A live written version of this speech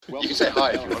You can say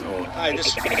hi if you want. Or Hi, this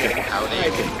is howdy.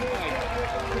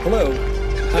 Hello.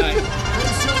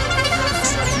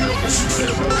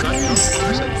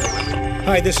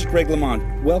 Hi, this is Greg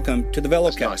LeMond. Welcome to the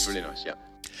Velocast. Nice, really nice, yeah.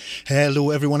 Hello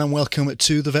everyone and welcome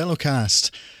to the Velocast.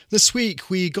 This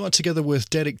week we got together with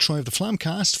Derek Troy of the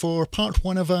Flamcast for part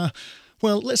one of a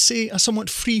somewhat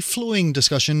free-flowing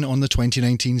discussion on the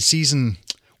 2019 season.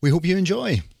 We hope you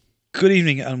enjoy. Good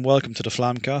evening and welcome to the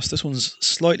Flamcast. This one's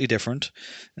slightly different.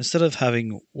 Instead of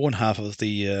having one half of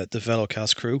the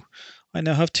Velocast crew, I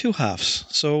now have two halves.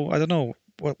 So I don't know,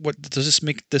 what does this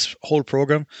make this whole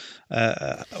program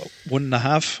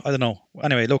 1.5? I don't know.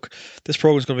 Anyway, look, this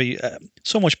program's going to be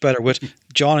so much better with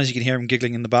John, as you can hear him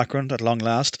giggling in the background at long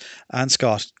last, and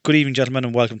Scott. Good evening, gentlemen,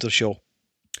 and welcome to the show.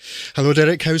 Hello,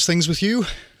 Derek. How's things with you?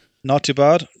 Not too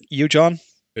bad. You, John?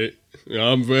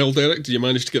 I'm well, Derek. Did you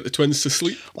manage to get the twins to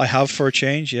sleep? I have, for a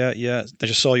change, yeah. I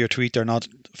just saw your tweet there not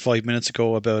 5 minutes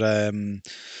ago about the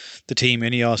Team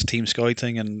Ineos, Team Sky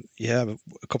thing, and yeah,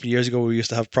 a couple of years ago we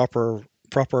used to have proper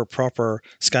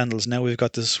scandals. Now we've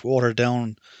got this watered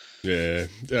down. Yeah,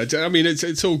 I mean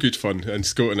it's all good fun, and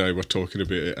Scott and I were talking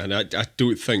about it, and I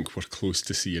don't think we're close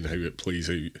to seeing how it plays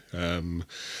out.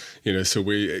 So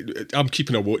I'm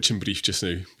keeping a watching brief just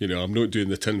now. I'm not doing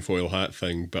the tinfoil hat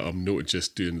thing, but I'm not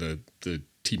just doing the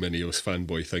Team Ineos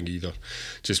fanboy thing either.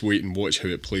 Just wait and watch how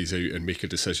it plays out and make a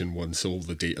decision once all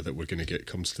the data that we're going to get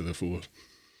comes to the fore.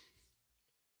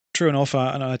 True enough,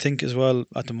 and I think as well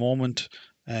at the moment,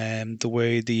 the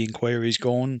way the inquiry's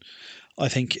going, I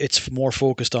think it's more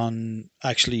focused on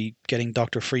actually getting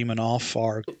Dr. Freeman off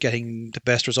or getting the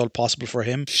best result possible for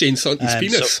him. Shane Sutton's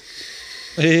penis.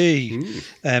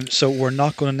 So we're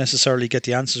not going to necessarily get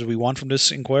the answers we want from this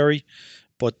inquiry,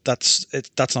 but that's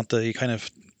not the kind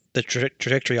of the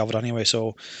trajectory of it anyway.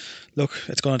 So look,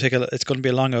 it's going to be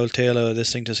a long old tail of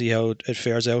this thing to see how it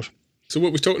fares out. So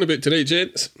what we're talking about tonight,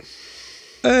 gents?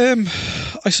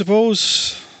 I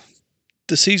suppose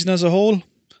the season as a whole.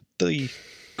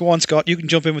 Go on, Scott. You can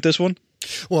jump in with this one.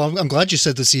 Well, I'm glad you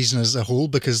said the season as a whole,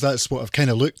 because that's what I've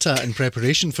kind of looked at in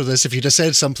preparation for this. If you'd have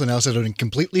said something else, I'd have been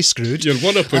completely screwed. You're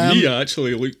one up on me. I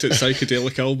actually looked at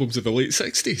psychedelic albums of the late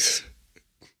 60s.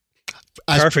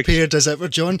 As Perfect. Prepared as ever,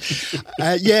 John.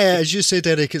 As you said,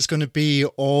 Eric, it's going to be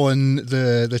on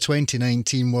the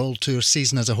 2019 World Tour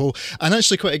season as a whole, and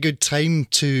actually quite a good time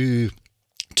to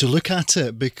look at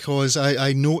it, because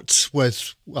I note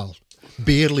with,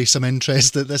 barely some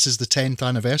interest that this is the 10th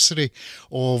anniversary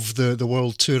of the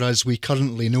World Tour as we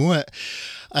currently know it.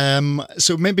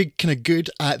 So maybe kind of good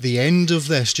at the end of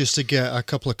this just to get a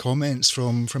couple of comments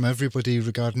from everybody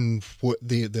regarding what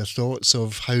their thoughts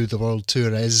of how the World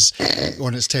Tour is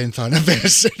on its 10th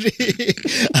anniversary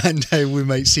and how we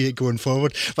might see it going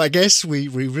forward. But I guess we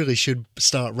really should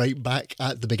start right back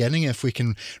at the beginning if we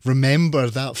can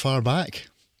remember that far back.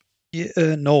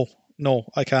 Yeah, no,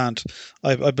 I can't.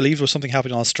 I believe there was something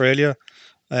happening in Australia.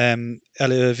 Elia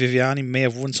Viviani may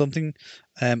have won something.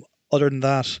 Other than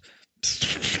that,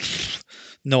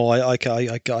 no, I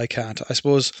can't. I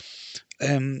suppose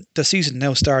the season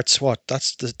now starts,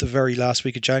 that's the very last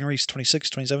week of January, 26th,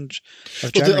 27th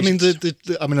of January.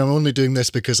 I'm only doing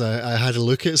this because I had a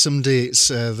look at some dates.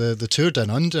 The Tour Down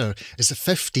Under is the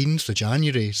 15th of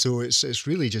January, so it's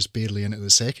really just barely into the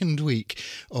second week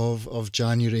of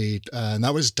January, and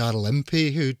that was Daryl Impey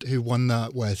who won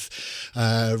that with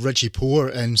Richie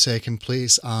Porte in second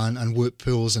place and Wout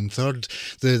Poels in third.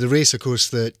 The race, of course,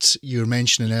 that you were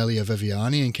mentioning earlier,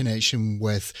 Viviani, in connection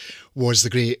with, was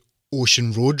the Great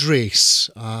Ocean Road Race,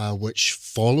 which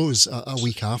follows a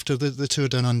week after the Tour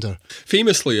Down Under.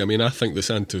 Famously, I think the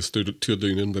Santos Tour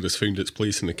Down Under has found its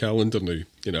place in the calendar now.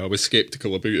 I was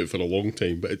sceptical about it for a long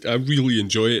time, but I really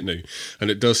enjoy it now, and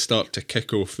it does start to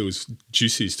kick off those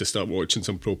juices to start watching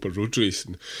some proper road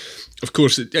racing. Of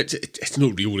course, it's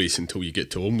not real racing until you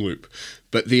get to Omloop,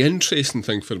 but the interesting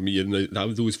thing for me in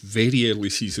those very early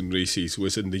season races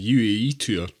was in the UAE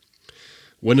Tour,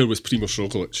 winner was Primož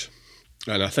Roglič.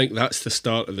 And I think that's the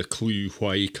start of the clue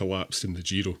why he collapsed in the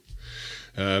Giro.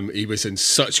 He was in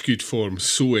such good form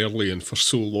so early and for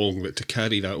so long that to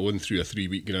carry that on through a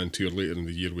 3-week Grand Tour later in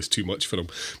the year was too much for him.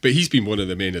 But he's been one of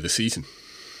the men of the season.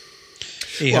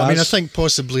 I think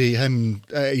possibly him,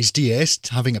 his DS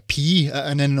having a pee at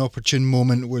an inopportune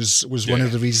moment was one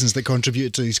of the reasons that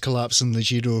contributed to his collapse in the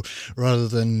Giro, rather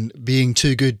than being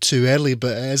too good too early.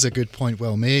 But it is a good point,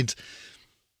 well made.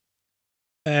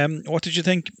 What did you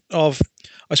think of?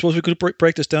 I suppose we could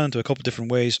break this down into a couple of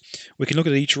different ways. We can look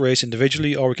at each race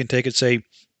individually, or we can take it, say,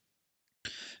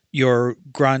 your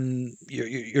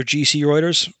GC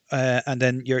riders, and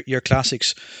then your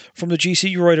classics. From the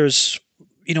GC riders,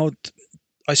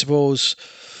 I suppose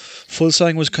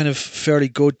Fuglsang was kind of fairly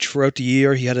good throughout the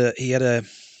year. He had a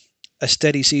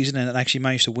steady season and actually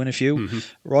managed to win a few.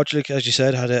 Roglic, as you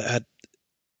said,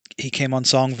 he came on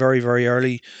song very, very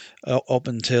early, up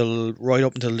until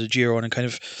the Giro, and kind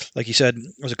of, like you said,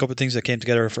 there was a couple of things that came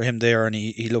together for him there, and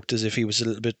he looked as if he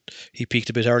peaked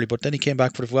a bit early, but then he came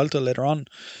back for the Vuelta later on,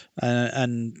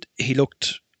 and he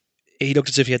looked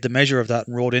as if he had the measure of that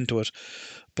and rode into it.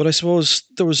 But I suppose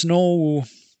there was no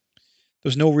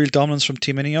real dominance from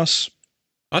Team Ineos.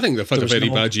 I think they've had a very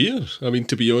bad year. I mean,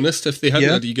 to be honest, if they hadn't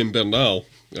had Egan Bernal,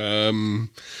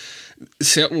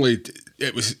 certainly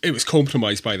it was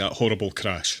compromised by that horrible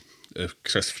crash of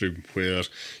Chris Froome, where,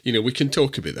 you know, we can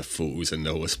talk about the photos in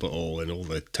the hospital and all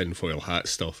the tinfoil hat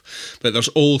stuff, but there's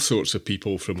all sorts of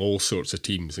people from all sorts of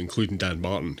teams, including Dan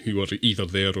Martin, who were either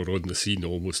there or on the scene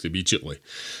almost immediately,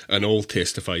 and all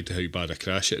testified to how bad a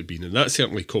crash it had been, and that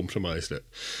certainly compromised it.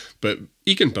 But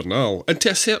Egan Bernal, and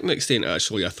to a certain extent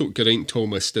actually, I thought Geraint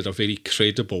Thomas did a very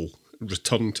credible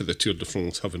return to the Tour de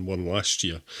France, having won last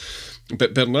year.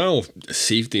 But Bernal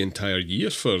saved the entire year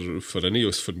for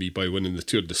Ineos for me by winning the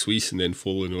Tour de Suisse and then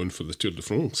following on for the Tour de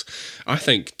France. I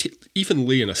think even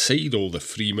laying aside all the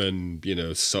Freeman, you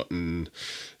know, Sutton,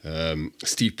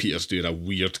 Steve Peters doing a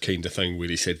weird kind of thing where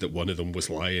he said that one of them was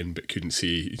lying but couldn't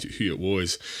say who it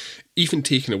was, even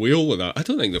taking away all of that, I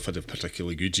don't think they've had a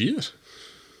particularly good year.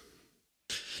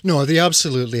 No, they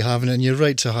absolutely haven't, and you're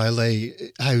right to highlight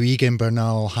how Egan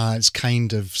Bernal has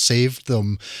kind of saved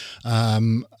them.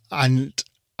 And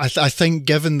I think,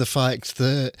 given the fact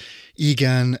that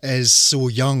Egan is so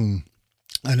young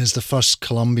and is the first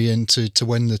Colombian to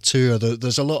win the Tour,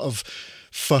 there's a lot of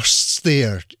firsts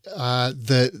there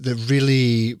that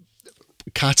really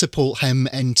catapult him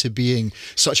into being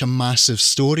such a massive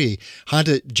story. Had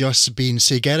it just been,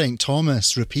 say, Geraint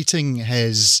Thomas repeating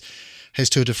his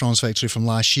Tour de France victory from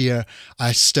last year,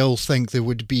 I still think there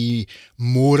would be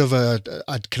more of a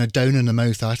kind of down in the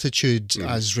mouth attitude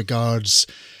as regards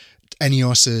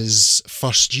Ineos's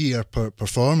first year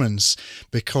performance,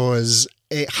 because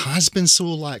it has been so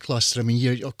lacklustre. I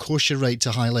mean, of course you're right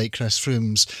to highlight Chris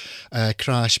Froome's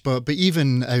crash, but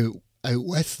even out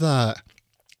with that,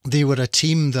 they were a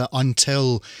team that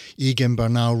until Egan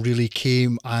Bernal really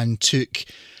came and took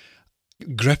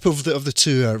grip of the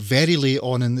Tour very late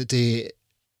on in the day,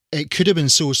 it could have been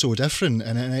so different,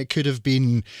 and it could have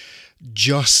been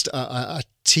just a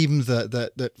team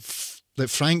that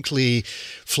frankly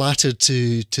flattered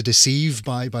to deceive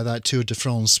by that Tour de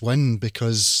France win,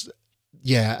 because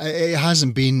it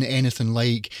hasn't been anything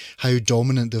like how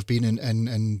dominant they've been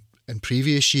in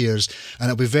previous years, and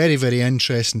it'll be very, very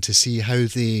interesting to see how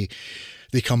they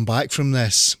come back from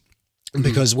this.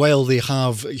 Because while they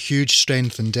have huge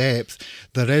strength and depth,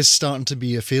 there is starting to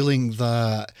be a feeling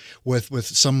that with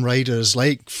some riders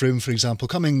like Froome, for example,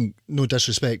 coming, no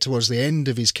disrespect, towards the end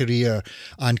of his career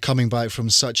and coming back from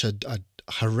such a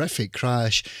horrific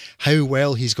crash, how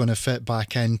well he's going to fit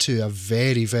back into a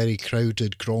very, very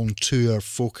crowded Grand Tour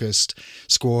focused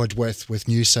squad with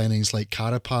new signings like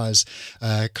Carapaz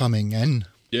coming in.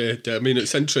 Yeah, I mean,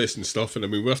 it's interesting stuff, and I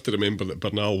mean, we have to remember that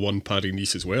Bernal won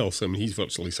Paris-Nice as well, so I mean, he's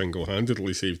virtually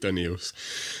single-handedly saved Ineos.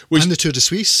 And the Tour de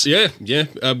Suisse. Yeah.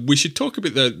 We should talk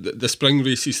about the spring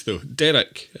races, though.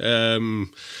 Derek,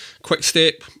 Quick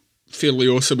Step, fairly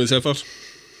awesome as ever.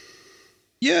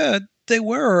 Yeah, they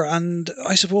were, and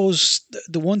I suppose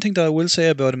the one thing that I will say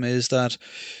about him is that,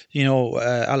 you know,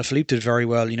 Alaphilippe did very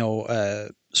well, you know,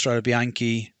 Strade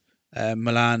Bianche,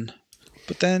 Milan.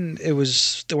 But then they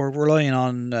were relying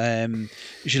on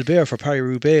Gilbert for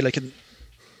Paris-Roubaix. Like,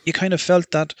 you kind of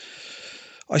felt that,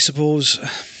 I suppose,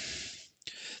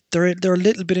 they're a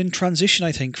little bit in transition,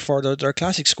 I think, for their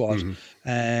classic squad. You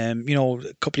know,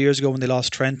 a couple of years ago when they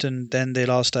lost Trenton, then they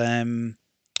lost... all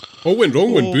went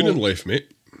wrong when Boonen left,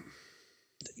 mate.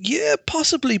 Yeah,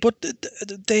 possibly, but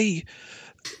they...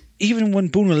 Even when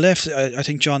Boonen left, I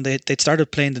think, John, they'd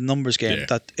started playing the numbers game,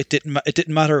 that it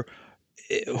didn't matter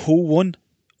who won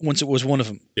once it was one of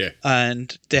them. Yeah.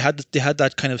 And they had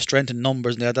that kind of strength in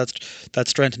numbers, and they had that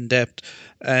strength in depth.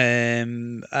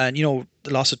 And you know,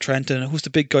 the loss of Trenton, who's the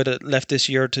big guy that left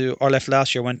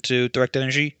last year, went to Direct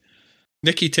Energy?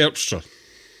 Nicky Terpstra,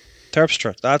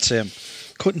 that's him.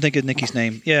 Couldn't think of Nicky's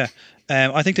name. Yeah.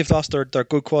 I think they've lost their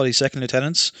good quality second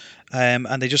lieutenants,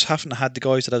 and they just haven't had the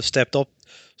guys that have stepped up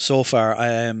so far.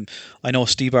 I know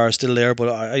Stibar is still there, but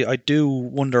I do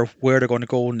wonder where they're going to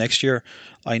go next year.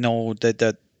 I know that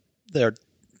they've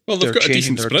got a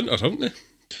decent sprinter, haven't they?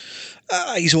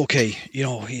 He's okay. You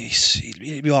know,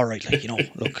 he'll be all right. Like, you know,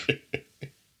 look.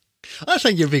 I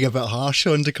think you're being a bit harsh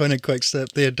on the kind of Quick Step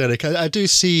there, Derek. I do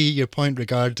see your point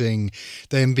regarding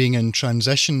them being in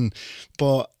transition,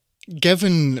 but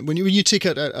given when you take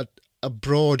a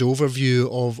broad overview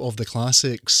of the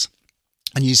classics,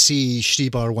 and you see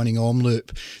Stybar winning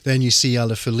Omloop, then you see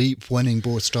Alaphilippe winning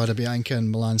both Strade Bianche and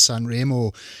Milan-San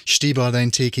Remo, Stybar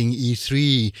then taking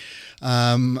E3,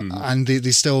 and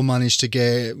they still managed to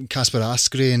get Kasper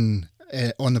Asgreen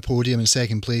on the podium in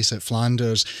second place at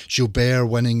Flanders, Gilbert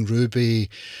winning Roubaix.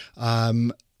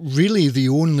 Really the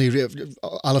only,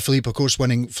 Alaphilippe of course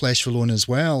winning Flèche Wallonne as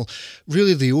well,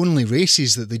 really the only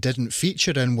races that they didn't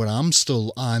feature in were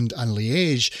Amstel and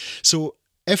Liège. So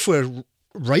if we're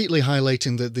rightly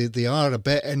highlighting that they are a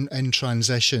bit in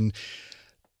transition,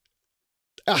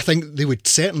 I think they would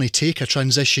certainly take a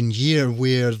transition year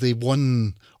where they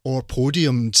won or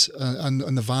podiumed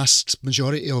on the vast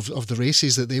majority of the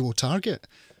races that they will target.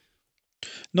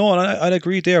 No, and I'd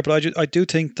agree there, but I do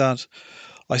think that,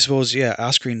 I suppose,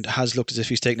 Asgreen has looked as if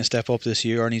he's taken a step up this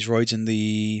year, and he's rides in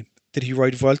the... Did he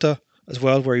ride Vuelta as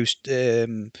well, where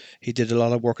he did a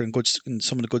lot of work in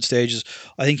some of the good stages?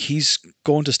 I think he's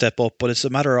going to step up, but it's a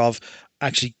matter of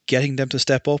actually getting them to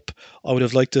step up. I would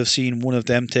have liked to have seen one of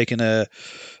them taking a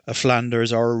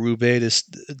Flanders or a Roubaix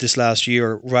this last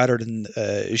year, rather than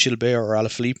Gilbert or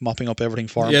Alaphilippe mopping up everything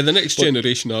for him. Yeah, the next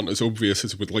generation aren't as obvious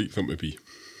as we'd like them to be.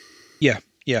 Yeah.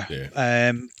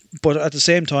 But at the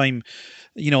same time,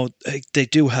 they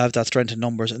do have that strength in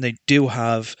numbers, and they do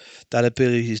have that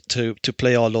ability to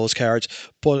play all those cards.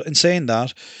 But in saying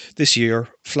that, this year,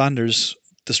 Flanders,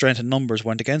 the strength in numbers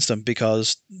went against them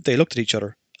because they looked at each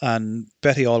other, and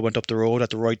Bettiol went up the road at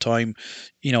the right time,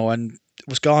 and it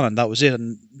was gone, and that was it.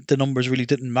 And the numbers really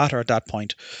didn't matter at that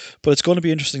point. But it's going to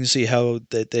be interesting to see how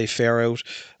they fare out.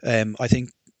 I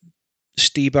think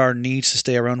Stybar needs to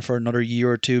stay around for another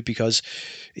year or two, because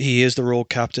he is the road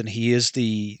captain. He is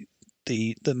the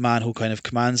man who kind of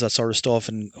commands that sort of stuff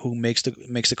and who makes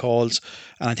the calls.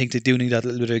 And I think they do need that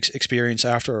little bit of experience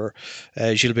after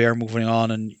Gilbert moving on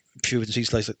and a few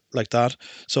things like that.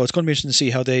 So it's going to be interesting to see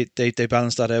how they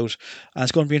balance that out. And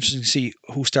it's going to be interesting to see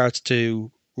who starts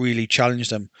to really challenge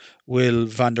them. Will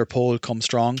Van der Poel come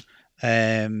strong? He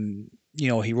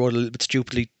rode a little bit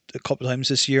stupidly a couple of times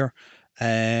this year.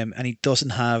 And he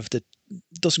doesn't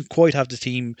quite have the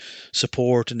team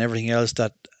support and everything else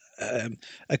that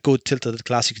a good Tilt of the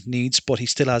Classics needs, but he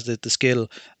still has the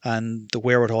skill and the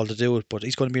wherewithal to do it. But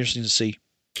he's going to be interesting to see.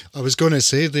 I was going to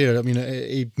say there, I mean,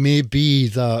 it may be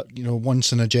that,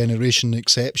 once in a generation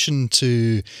exception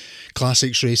to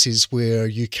classics races where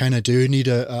you kind of do need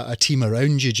a team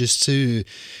around you just to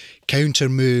counter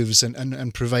moves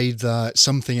and provide that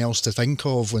something else to think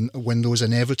of when those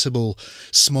inevitable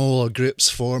smaller groups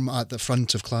form at the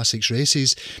front of classics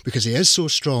races, because he is so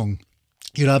strong.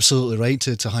 You're absolutely right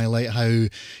to highlight how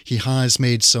he has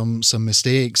made some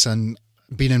mistakes and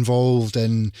been involved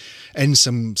in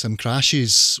some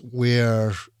crashes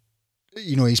where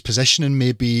his positioning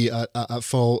may be at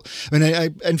fault. I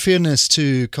mean, in fairness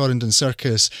to Corendon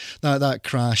Circus, that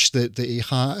crash that he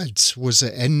had, was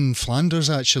it in Flanders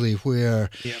actually, where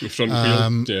the front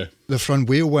wheel, the front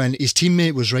wheel went. His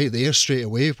teammate was right there straight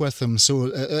away with him, so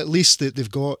at least they've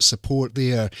got support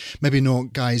there. Maybe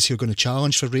not guys who are going to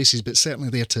challenge for races, but certainly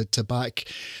there to back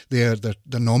their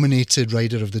nominated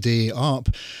rider of the day up.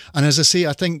 And as I say,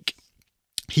 I think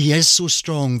he is so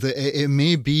strong that it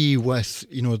may be with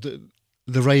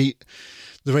the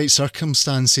right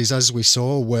circumstances, as we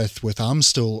saw with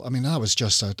Amstel. I mean, that was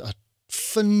just a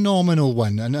phenomenal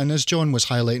win, and as John was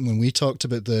highlighting when we talked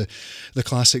about the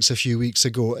classics a few weeks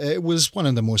ago, it was one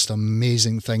of the most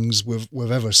amazing things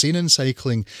we've ever seen in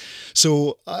cycling.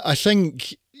 So I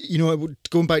think,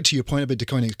 going back to your point about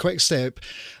Deceuninck Quick-Step,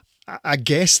 I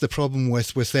guess the problem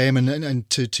with them and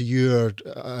to your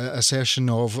assertion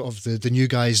of the new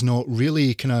guys not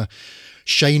really kind of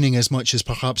shining as much as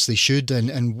perhaps they should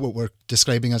in what we're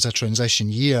describing as a transition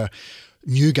year,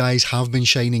 new guys have been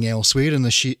shining elsewhere in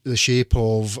the shape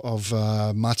of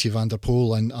Mathieu van der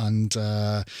Poel and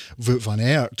Wout van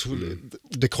Aert.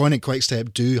 The Deceuninck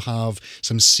Quick-Step do have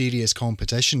some serious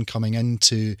competition coming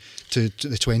into the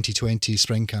 2020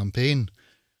 spring campaign.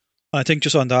 I think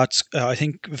just on that, I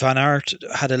think Van Aert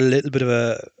had a little bit of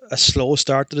a slow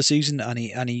start to the season, and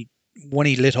he when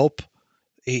he lit up,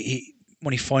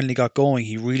 when he finally got going,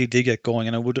 he really did get going,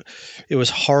 and it was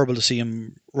horrible to see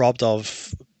him robbed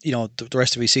of the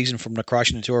rest of his season from the crash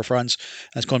in the Tour de France.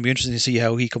 And it's going to be interesting to see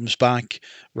how he comes back,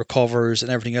 recovers, and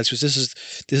everything else, because this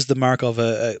is the mark of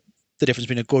the difference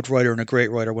between a good rider and a great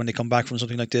rider. When they come back from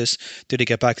something like this, do they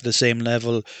get back to the same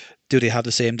level? Do they have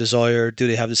the same desire? Do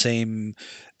they have the same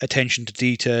attention to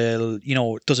detail,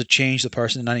 does it change the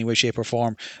person in any way, shape or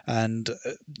form? And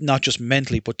not just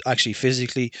mentally, but actually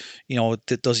physically,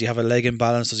 does he have a leg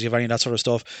imbalance? Does he have any of that sort of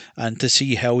stuff? And to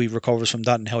see how he recovers from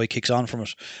that and how he kicks on from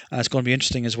it. And it's going to be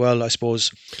interesting as well, I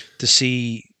suppose, to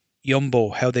see Jumbo,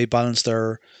 how they balance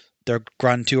their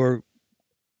Grand Tour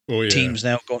teams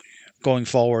now going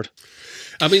forward.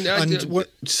 I mean, what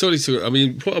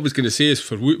I was going to say is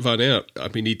for Wout van Aert, I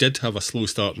mean, he did have a slow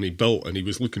start and he built, and he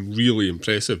was looking really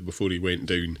impressive before he went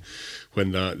down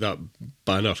when that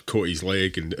banner caught his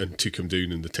leg and took him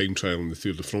down in the time trial in the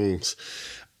Tour de France.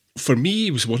 For me,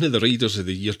 he was one of the riders of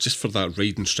the year just for that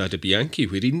ride in Strade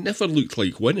Bianche, where he never looked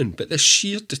like winning, but the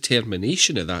sheer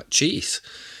determination of that chase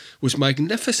was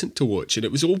magnificent to watch, and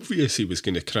it was obvious he was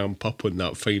going to cramp up on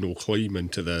that final climb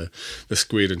into the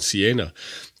square in Siena.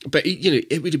 But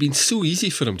it would have been so easy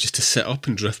for him just to sit up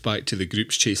and drift back to the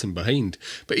groups chasing behind.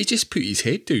 But he just put his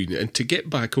head down, and to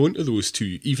get back onto those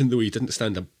two, even though he didn't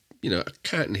stand a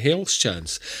cat in hell's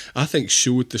chance, I think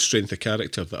showed the strength of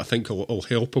character that I think will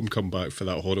help him come back for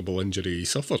that horrible injury he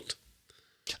suffered.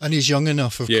 And he's young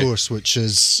enough, of course, which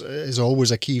is always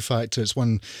a key factor. It's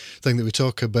one thing that we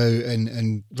talk about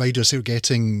in riders who are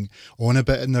getting on a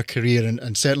bit in their career,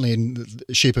 and certainly in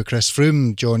the shape of Chris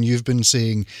Froome. John, you've been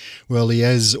saying, well, he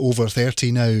is over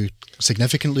 30 now,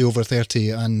 significantly over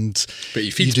 30, but he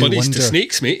feeds bunnies to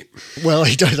snakes, mate. Well,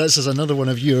 he does. This is another one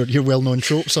of your well-known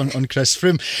tropes on Chris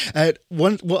Froome.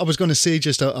 What I was going to say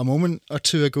just a moment or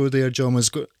two ago there, John, was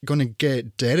going to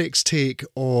get Derek's take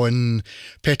on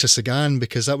Peter Sagan,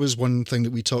 because that was one thing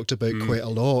that we talked about quite a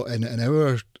lot in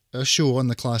our show on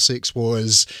the Classics.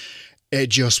 Was it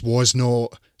just was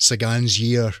not Sagan's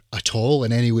year at all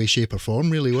in any way, shape or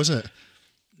form, really, was it?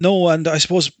 No, and I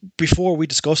suppose before we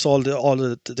discussed all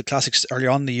the Classics earlier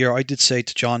on in the year, I did say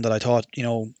to John that I thought,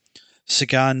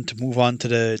 Sagan, to move on to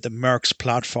the Merckx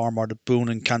platform or the Boone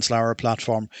and Cancellara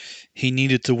platform, he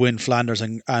needed to win Flanders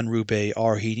and Roubaix,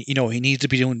 or he needed to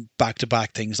be doing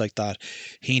back-to-back things like that.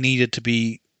 He needed to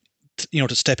be,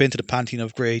 to step into the pantheon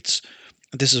of greats.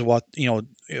 This is what,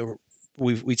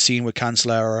 we'd seen with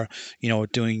Cancellara,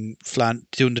 doing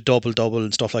the double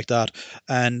and stuff like that.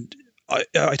 And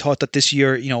I thought that this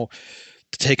year, to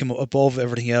take him above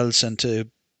everything else and to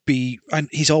be, and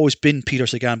he's always been Peter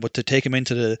Sagan, but to take him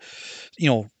into the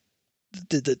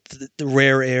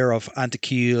rare air of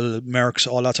Antequil, Merckx,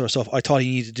 all that sort of stuff, I thought he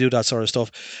needed to do that sort of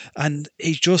stuff. And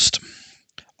he just,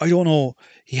 I don't know,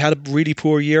 he had a really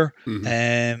poor year,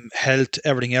 health,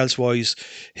 everything else wise.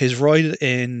 His ride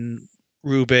in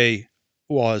Roubaix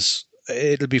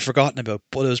it'll be forgotten about,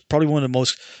 but it was probably one of the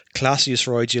most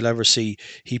classiest rides you'll ever see.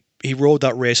 He rode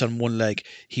that race on one leg.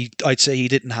 I'd say he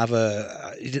didn't have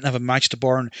a match to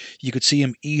burn. You could see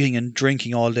him eating and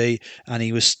drinking all day, and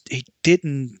he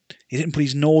didn't put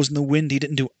his nose in the wind. He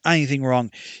didn't do anything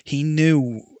wrong.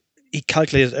 He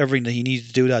calculated everything that he needed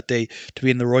to do that day to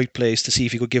be in the right place to see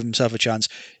if he could give himself a chance.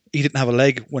 He didn't have a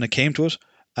leg when it came to it,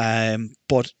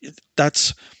 but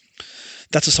that's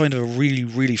a sign of a really,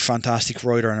 really fantastic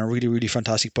rider and a really, really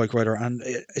fantastic bike rider. And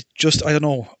it just, I don't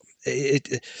know,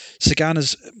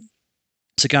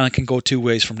 Sagan can go two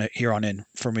ways from here on in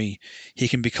for me. He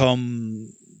can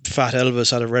become Fat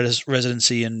Elvis at a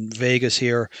residency in Vegas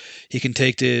here. He can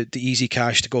take the easy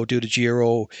cash to go do the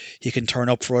Giro. He can turn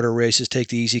up for other races, take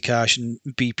the easy cash and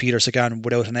beat Peter Sagan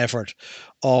without an effort.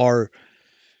 Or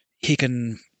he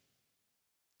can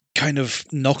kind of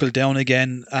knuckle down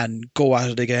again and go at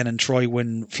it again and try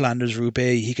win Flanders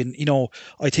Roubaix. He can,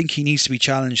 I think he needs to be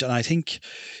challenged, and I think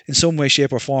in some way,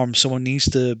 shape or form, someone needs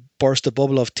to burst the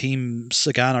bubble of Team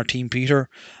Sagan or Team Peter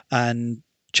and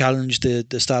challenge the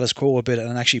status quo a bit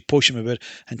and actually push him a bit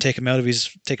and take him out of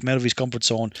his comfort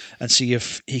zone and see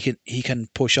if he can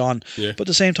push on. Yeah. But at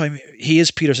the same time, he is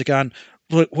Peter Sagan.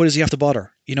 What does he have to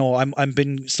bother? I'm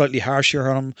being slightly harsh here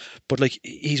on him, but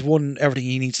he's won everything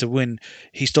he needs to win.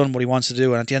 He's done what he wants to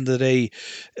do, and at the end of the day,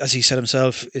 as he said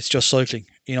himself, it's just cycling.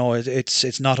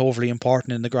 It's not overly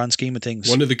important in the grand scheme of things.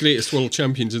 One of the greatest world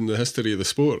champions in the history of the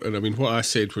sport, and I mean, what I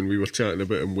said when we were chatting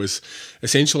about him was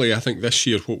essentially, I think this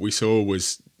year what we saw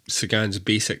was Sagan's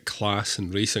basic class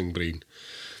and racing brain.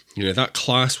 That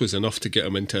class was enough to get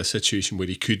him into a situation where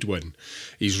he could win.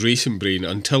 His racing brain,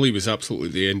 until he was absolutely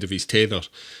at the end of his tether.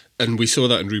 And we saw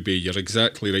that in Roubaix. You're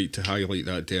exactly right to highlight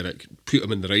that, Derek. Put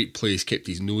him in the right place, kept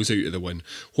his nose out of the win.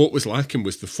 What was lacking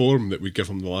was the form that would give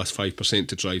him the last 5%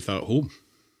 to drive that home.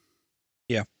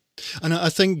 Yeah. And I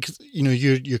think,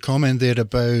 your comment there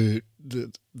about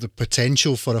the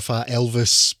potential for a Fat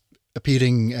Elvis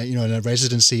appearing, in a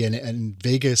residency in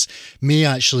Vegas may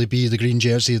actually be the green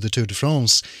jersey of the Tour de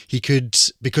France. He could,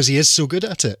 because he is so good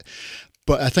at it.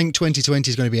 But I think 2020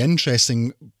 is going to be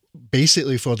interesting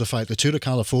basically for the fact the Tour of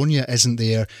California isn't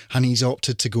there, and he's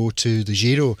opted to go to the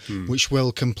Giro, which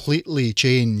will completely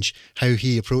change how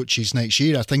he approaches next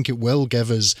year. I think it will give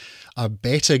us a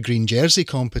better green jersey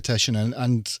competition,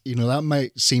 and you know, that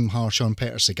might seem harsh on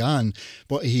Peter Sagan,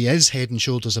 but he is head and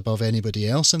shoulders above anybody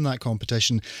else in that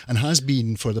competition, and has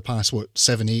been for the past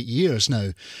 7-8 years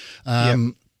now.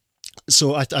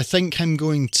 So I think him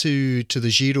going to the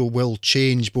Giro will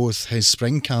change both his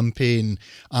spring campaign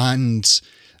and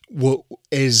that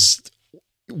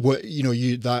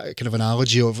kind of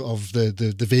analogy of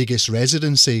the Vegas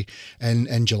residency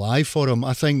in July for him.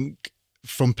 I think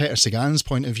from Peter Sagan's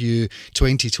point of view,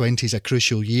 2020 is a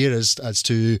crucial year as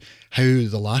to how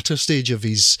the latter stage of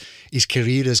his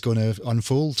career is going to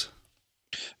unfold.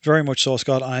 Very much so,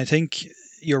 Scott. I think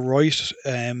you're right.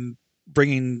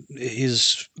 Bringing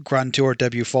his Grand Tour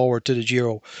debut forward to the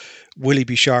Giro, will he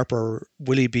be sharper?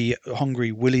 Will he be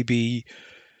hungry? Will he be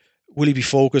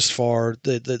focused for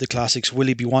the classics? Will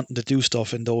he be wanting to do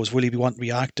stuff in those? Will he be wanting to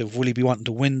be active? Will he be wanting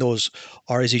to win those?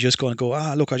 Or is he just going to go,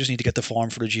 look, I just need to get the form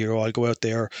for the Giro. I'll go out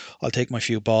there, I'll take my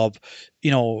few bob.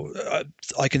 You know,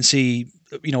 I can see,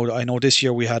 you know, I know this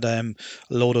year we had a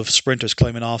load of sprinters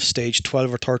climbing off stage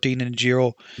 12 or 13 in the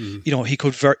Giro. You know, he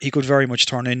could very much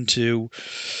turn into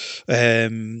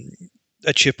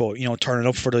a chippo, you know, turning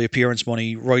up for the appearance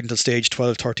money right until stage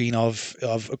 12, 13 of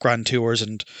Grand Tours,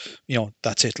 and you know,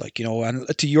 that's it. Like, you know, and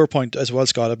to your point as well,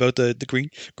 Scott, about the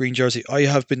green jersey, I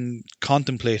have been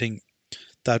contemplating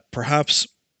that perhaps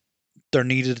there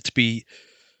needed to be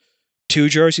 2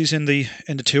 jerseys in the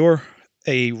Tour,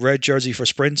 a red jersey for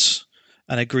sprints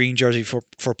and a green jersey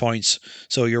for points.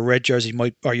 So your red jersey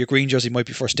your green jersey might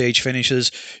be for stage finishes.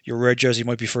 Your red jersey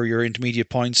might be for your intermediate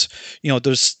points. You know,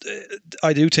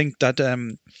 I do think that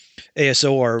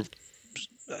ASO are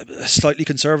slightly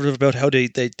conservative about how they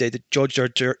judge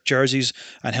their jerseys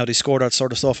and how they score that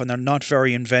sort of stuff, and they're not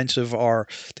very inventive, or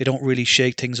they don't really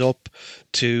shake things up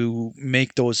to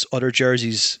make those other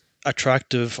jerseys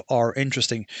attractive or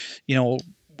interesting. You know,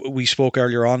 we spoke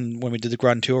earlier on when we did the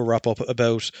Grand Tour wrap up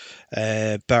about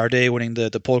Bardet winning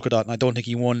the polka dot, and I don't think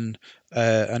he won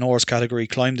an Oars category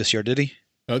climb this year, did he?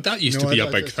 That used to be a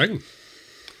big thing. Well,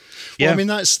 yeah. I mean,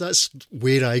 that's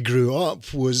where I grew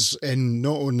up, was in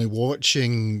not only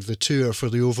watching the Tour for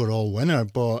the overall winner,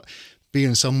 but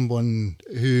being someone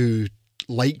who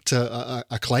liked a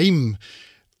climb,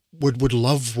 would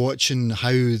love watching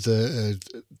how the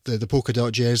polka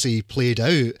dot jersey played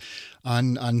out,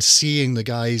 and seeing the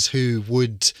guys who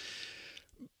would,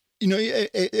 you know,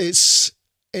 it's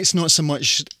not so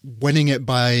much winning it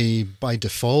by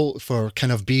default for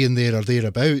kind of being there or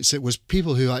thereabouts. It was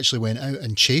people who actually went out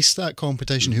and chased that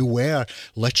competition, who were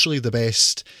literally the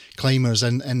best climbers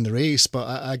in the race. But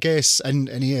I guess in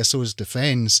ASO's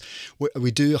defence,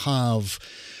 we do have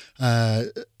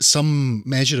some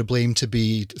measure of blame to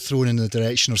be thrown in the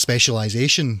direction of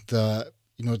specialisation. That,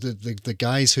 you know, the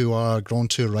guys who are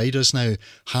Grand Tour riders now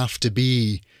have to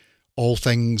be all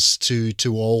things to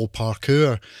all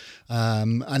parkour.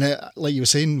 And like you were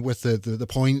saying, with the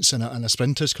points and a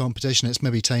sprinters competition, it's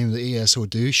maybe time that ASO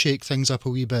do shake things up a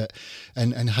wee bit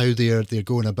and how they're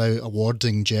going about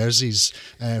awarding jerseys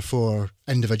for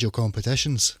individual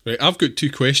competitions. Right, I've got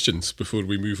 2 questions before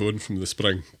we move on from the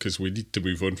spring, because we need to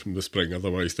move on from the spring,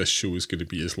 otherwise this show is going to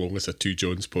be as long as a Two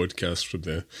Johns podcast from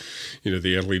the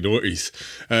early noughties.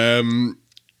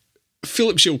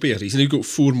 Philippe Gilbert, he's now got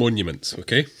 4 monuments,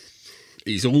 okay?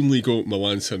 He's only got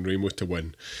Milan San Remo to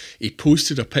win. He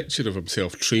posted a picture of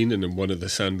himself training in one of the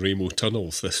San Remo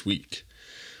tunnels this week.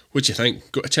 What do you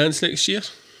think? Got a chance next year?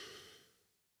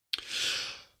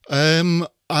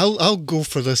 I'll go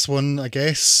for this one, I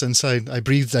guess, since I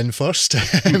breathed in first.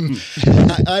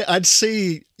 I'd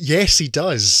say yes, he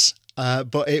does,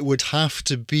 but it would have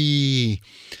to be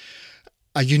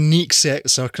a unique set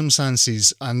of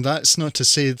circumstances, and that's not to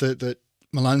say that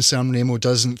Milan San Remo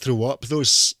doesn't throw up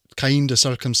those kind of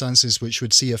circumstances which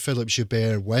would see a Philippe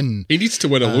Gilbert win. He needs to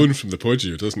win alone from the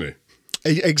Poggio, doesn't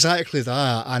he? Exactly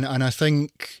that, and I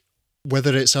think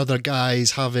whether it's other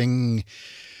guys having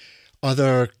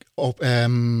other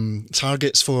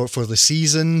targets for the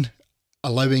season,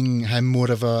 allowing him more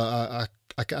of an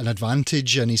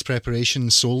advantage in his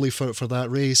preparation solely for that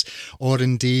race, or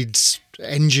indeed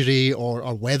injury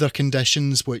or weather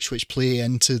conditions which play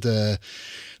into the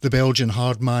Belgian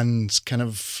hardman's kind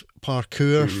of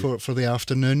parkour for the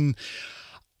afternoon.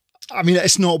 I mean,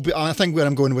 it's not. I think where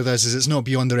I'm going with this is it's not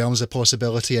beyond the realms of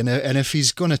possibility, and if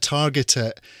he's going to target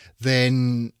it,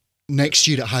 then next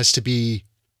year it has to be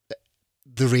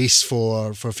the race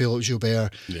for Philippe Gilbert,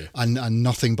 and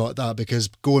nothing but that, because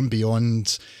going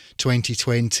beyond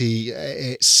 2020,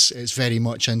 it's very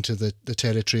much into the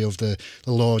territory of the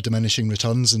law of diminishing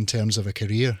returns in terms of a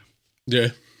career. Yeah.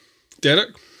 Derek?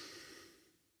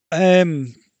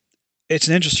 It's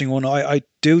an interesting one. I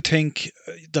do think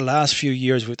the last few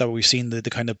years that we've seen the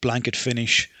kind of blanket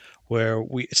finish where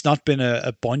it's not been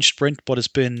a bunch sprint, but it's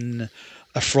been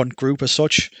a front group as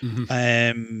such.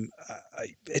 Mm-hmm.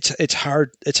 It's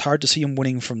hard to see him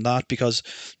winning from that, because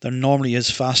there normally is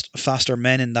faster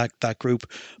men in that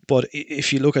group. But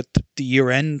if you look at the year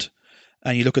end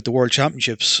and you look at the World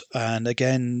Championships, and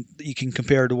again you can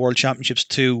compare the World Championships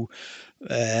to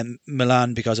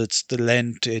Milan, because it's the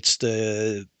length, it's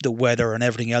the weather, and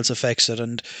everything else affects it.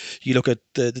 And you look at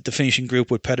the finishing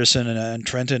group with Pedersen and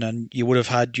Trentin, and you would have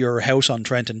had your house on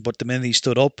Trentin, but the minute he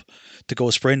stood up to go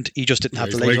sprint, he just didn't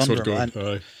have the legs under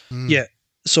him. Yeah,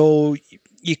 so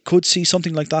you could see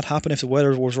something like that happen if the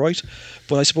weather was right.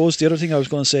 But I suppose the other thing I was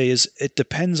going to say is it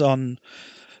depends on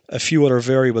a few other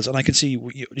variables, and I can see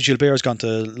Gilbert's gone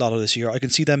to Lotto this year. I can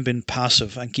see them being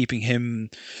passive and keeping him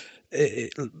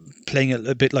playing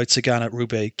a bit like Sagan at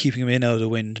Roubaix, keeping him in out of the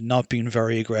wind, not being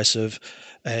very aggressive,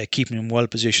 keeping him well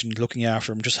positioned, looking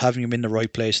after him, just having him in the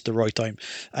right place at the right time.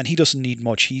 And he doesn't need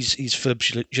much. He's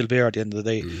Philippe Gilbert at the end of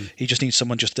the day. Mm-hmm. He just needs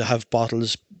someone just to have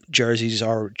bottles, jerseys,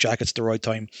 or jackets at the right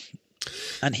time,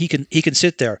 and he can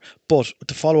sit there. But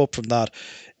to follow up from that,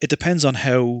 it depends on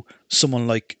how someone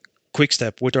like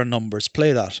Quick-Step with their numbers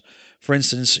play that. For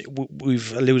instance,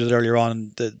 we've alluded earlier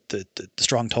on, the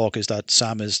strong talk is that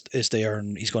Sam is there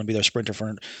and he's going to be their sprinter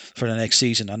for the next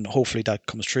season, and hopefully that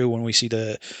comes true when we see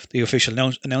the official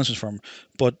announcements from him.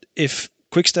 But if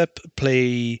Quick-Step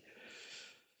play,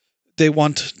 they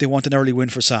want an early win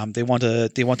for Sam. They want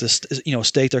to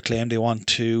stake their claim. They want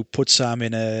to put Sam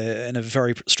in a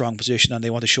very strong position, and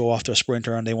they want to show off their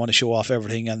sprinter, and they want to show off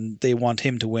everything, and they want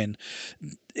him to win.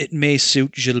 It may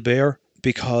suit Gilbert,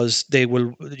 because they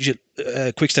will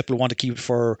Quick-Step will want to keep it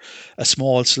for a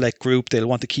small select group. They'll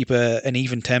want to keep an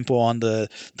even tempo on the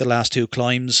last two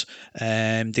climbs,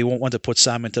 and they won't want to put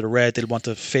Sam into the red. They'll want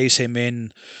to face him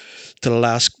in to the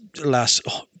last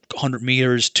 100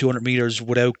 meters, 200 meters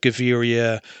without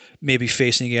Gaviria, maybe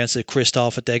facing against a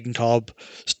Christoph at Degenkolb,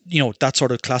 that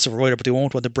sort of class of rider. But they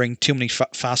won't want to bring too many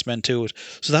fast men to it.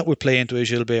 So that would play into a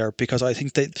Gilbert, because I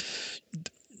think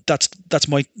that's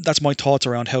my thoughts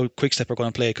around how Quick-Step are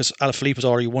going to play, because Alaphilippe has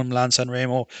already won Milan San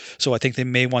Remo, so I think they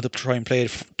may want to try and play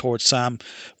it towards Sam.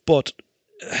 But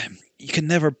you can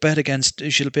never bet against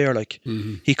Gilbert. Like,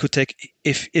 mm-hmm. He could take,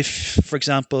 if for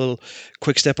example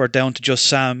Quick-Step are down to just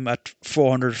Sam at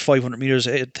 400, 500 meters,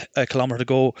 a kilometer to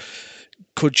go,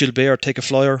 could Gilbert take a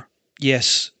flyer?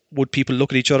 Yes. Would people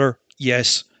look at each other?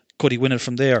 Yes. Could he win it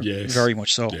from there? Yes. Very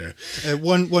much so. Yeah.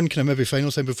 One kind of maybe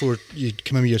final thing before you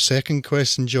come in with your second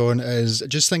question, John, is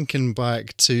just thinking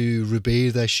back to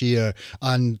Roubaix this year,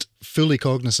 and fully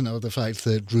cognizant of the fact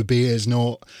that Roubaix is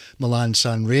not Milan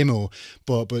San Remo,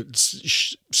 but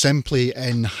simply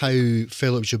in how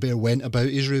Philippe Gilbert went about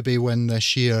his Roubaix win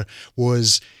this year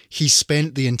was he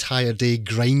spent the entire day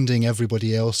grinding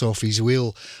everybody else off his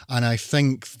wheel. And I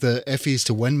think that if he's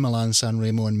to win Milan San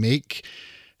Remo and make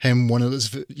him one of those,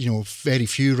 very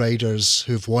few riders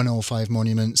who've won all 5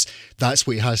 monuments, that's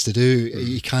what he has to do.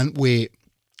 He can't wait.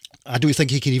 I don't think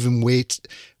he can even wait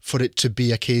for it to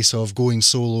be a case of going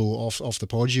solo off the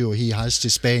Poggio. He has to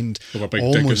spend a big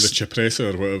dig in the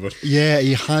Cipressa or whatever. Yeah,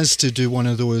 he has to do one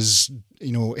of those,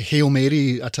 Hail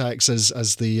Mary attacks,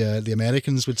 as the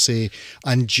Americans would say,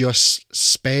 and just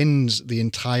spend the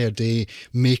entire day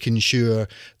making sure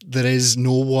there is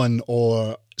no one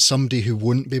or somebody who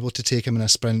wouldn't be able to take him in a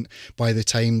sprint by the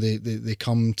time they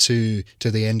come to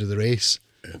the end of the race.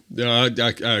 Yeah,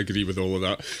 I agree with all of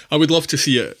that. I would love to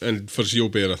see it, and for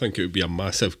Gilbert, I think it would be a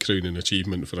massive crowning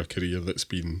achievement for a career that's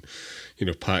been,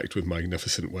 packed with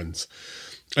magnificent wins.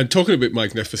 And talking about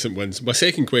magnificent wins, my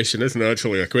second question isn't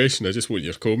actually a question, I just want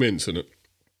your comments on it.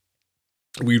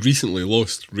 We recently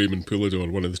lost Raymond Poulidor,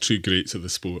 one of the true greats of the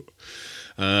sport,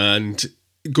 and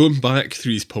going back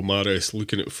through his palmarès,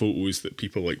 looking at photos that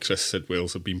people like Chris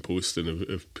Sidwells have been posting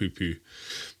of Poupou,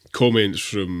 comments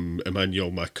from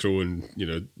Emmanuel Macron,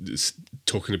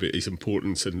 talking about his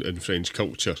importance in French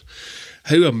culture.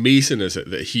 How amazing is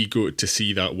it that he got to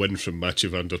see that win from Mathieu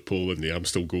van der Poel in the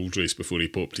Amstel Gold Race before he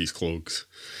popped his clogs?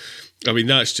 I mean,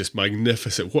 that's just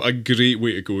magnificent. What a great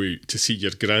way to go out to see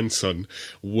your grandson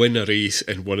win a race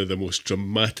in one of the most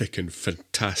dramatic and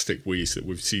fantastic ways that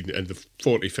we've seen in the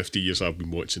 40, 50 years I've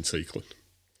been watching cycling.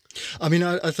 I mean,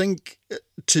 I think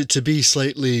to be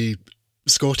slightly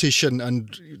Scottish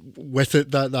and with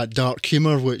it that dark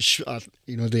humour, which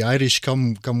the Irish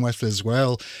come with as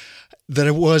well.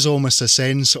 There was almost a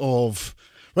sense of,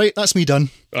 right, that's me done.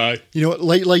 Aye.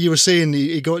 Like you were saying,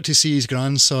 he got to see his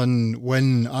grandson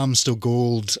win Amstel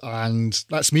Gold, and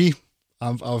that's me.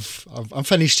 I'm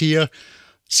finished here.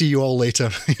 See you all later.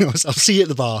 I'll see you at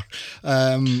the bar.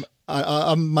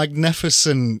 A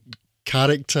magnificent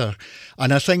character,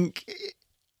 and I think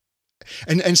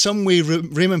in some way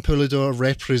Raymond Poulidor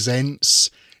represents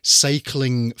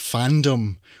cycling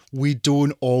fandom. We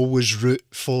don't always root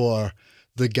for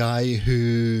the guy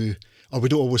or we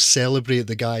don't always celebrate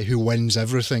the guy who wins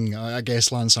everything. I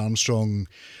guess Lance Armstrong,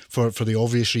 for the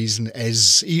obvious reason,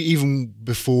 is even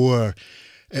before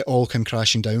it all came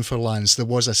crashing down for Lance, there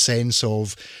was a sense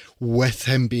of, with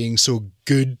him being so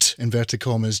good, inverted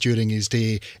commas, during his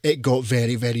day, it got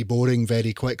very, very boring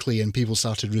very quickly and people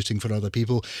started rooting for other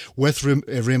people. With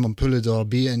Raymond Poulidor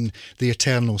being the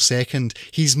eternal second,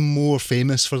 he's more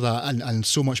famous for that and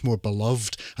so much more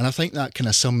beloved. And I think that kind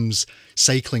of sums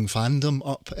cycling fandom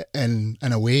up in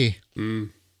a way. Mm.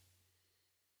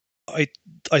 I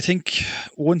think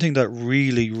one thing that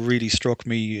really, really struck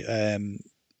me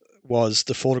was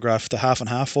the photograph, the half and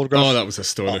half photograph. Oh, that was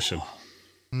astonishing.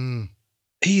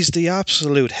 He's the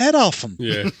absolute head off him.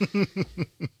 Yeah.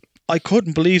 I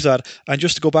couldn't believe that. And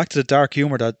just to go back to the dark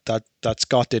humour that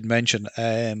Scott did mention,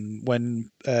 when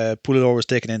Poulidor was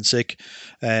taken in sick,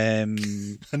 I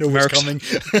know what's coming.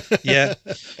 Yeah.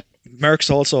 Merckx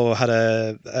also had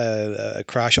a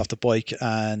crash off the bike,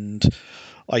 and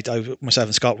I myself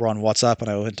and Scott were on WhatsApp, and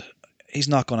I went, it's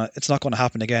not gonna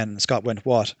happen again. And Scott went,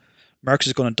 what? Merckx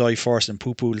is going to die first and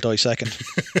Poo will die second.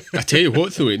 I tell you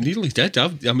what, though, it nearly did.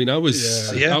 I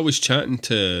was chatting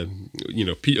to,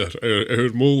 Peter, our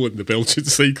mole in the Belgian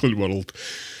cycling world.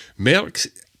 Merckx,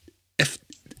 if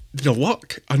the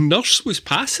luck, a nurse was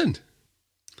passing.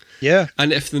 Yeah.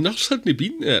 And if the nurse hadn't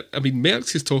been there,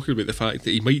 Merckx is talking about the fact that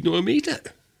he might not have made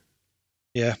it.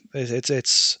 Yeah, it'd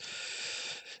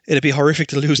be horrific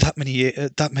to lose that many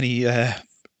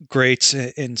greats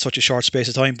in such a short space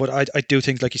of time. But I do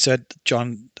think, like you said,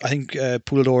 John, I think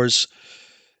Poulidor's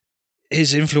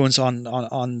his influence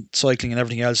on cycling and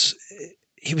everything else,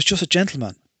 he was just a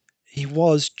gentleman. He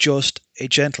was just a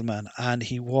gentleman, and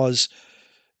he was,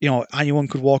 anyone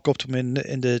could walk up to him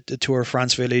in the Tour of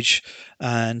France village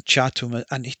and chat to him,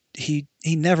 and he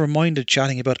never minded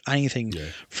chatting about anything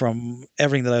from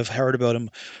everything that I've heard about him.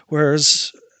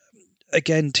 Whereas,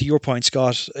 again, to your point,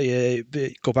 Scott,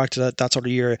 go back to that sort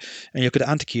of year and you look at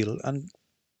Antekiel, and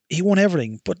he won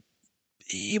everything, but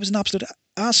he was an absolute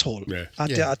asshole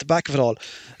at the back of it all.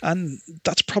 And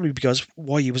that's probably because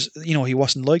why he was, he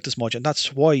wasn't liked as much. And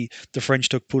that's why the French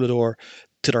took Poulidor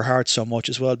to their hearts so much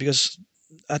as well, because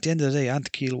at the end of the day,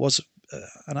 Antekiel was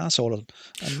an asshole.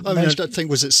 I think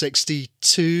was it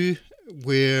 62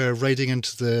 where riding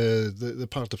into the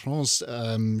Parc de France,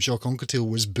 Jacques Anquetil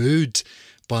was booed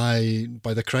by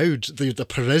the crowd, the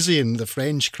Parisian, the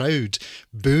French crowd,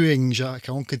 booing Jacques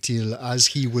Anquetil as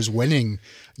he was winning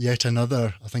yet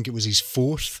another, I think it was his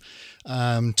fourth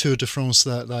Tour de France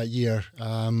that year,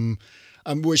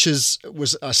 which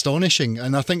was astonishing.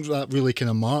 And I think that really kind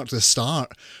of marked the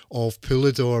start of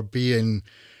Poulidor being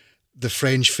the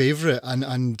French favourite,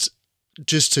 and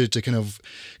just to kind of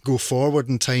go forward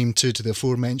in time to the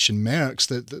aforementioned Merckx,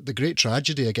 the great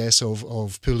tragedy, I guess, of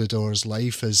Poulidor's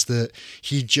life is that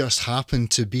he just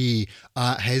happened to be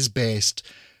at his best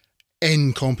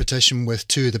in competition with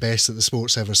two of the best that the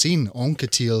sport's ever seen,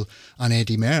 Anquetil and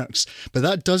Eddy Merckx. But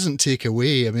that doesn't take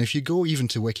away, if you go even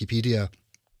to Wikipedia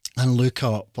and look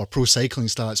up, or Pro Cycling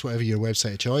Stats, whatever your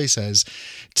website of choice is,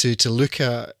 to look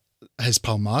at his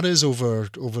palmares over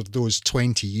those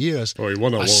 20 years. Oh, he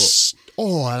won a lot.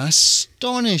 An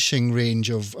astonishing range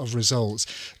of results.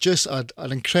 Just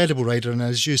an incredible rider, and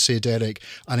as you say, Derek,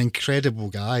 an incredible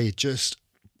guy. Just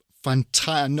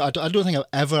fantastic. I don't think I've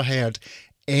ever heard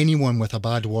anyone with a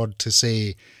bad word to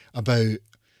say about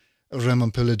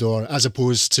Raymond Poulidor, as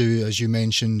opposed to, as you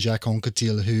mentioned, Jacques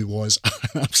Anquetil, who was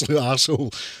an absolute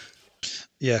arsehole.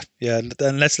 Yeah.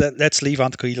 Then let's leave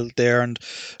Antekiel there and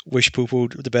wish Poo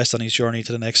the best on his journey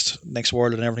to the next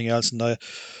world and everything else. And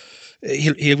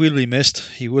he will be missed.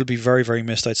 He will be very, very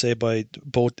missed, I'd say, by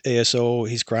both ASO,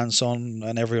 his grandson,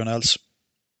 and everyone else.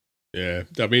 Yeah,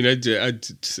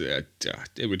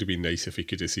 it would have been nice if he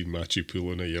could have seen Mathieu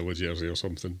Poul in a yellow jersey or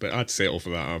something, but I'd settle for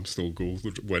that Amstel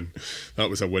Gold win. That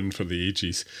was a win for the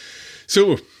ages.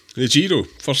 So, the Giro,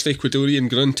 first Ecuadorian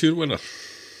Grand Tour winner.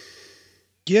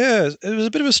 Yeah, it was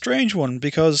a bit of a strange one,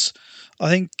 because I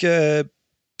think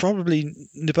probably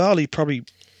Nibali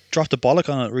dropped the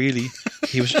bollock on it. Really,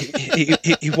 he was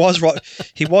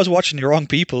watching the wrong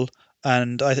people,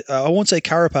 and I won't say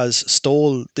Carapaz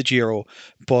stole the Giro,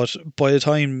 but by the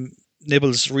time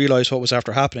Nibbles realised what was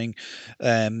after happening,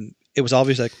 it was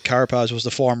obvious that Carapaz was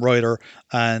the form rider,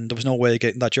 and there was no way of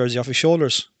getting that jersey off his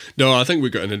shoulders. No, I think we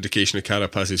got an indication of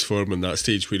Carapaz's form in that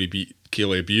stage where he beat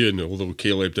Caleb Ewan, although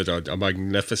Caleb did a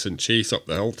magnificent chase up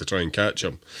the hill to try and catch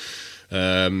him.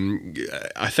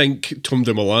 I think Tom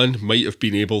Dumoulin might have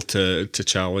been able to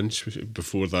challenge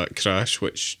before that crash,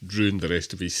 which ruined the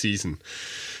rest of his season.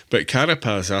 But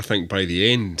Carapaz, I think, by the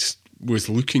end, was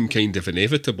looking kind of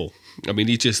inevitable. I mean,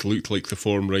 he just looked like the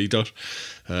form rider.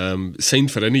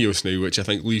 Signed for Ineos now, which I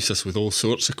think leaves us with all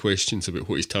sorts of questions about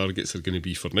what his targets are going to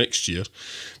be for next year,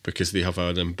 because they have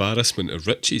an embarrassment of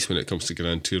riches when it comes to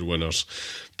Grand Tour winners.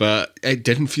 But it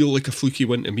didn't feel like a fluky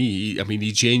win to me. I mean,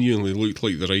 he genuinely looked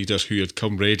like the rider who had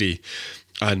come ready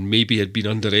and maybe had been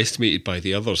underestimated by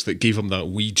the others that gave him that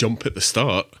wee jump at the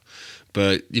start.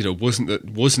 But, you know,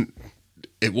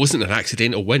 it wasn't an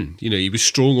accidental win. You know, he was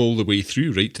strong all the way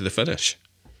through, right to the finish.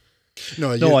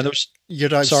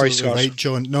 You're absolutely right,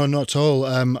 John. No, not at all.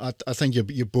 I think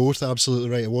you're both absolutely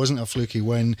right. It wasn't a fluky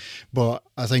win, but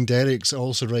I think Derek's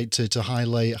also right to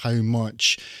highlight how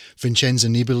much Vincenzo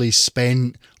Nibali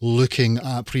spent looking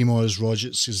at Primož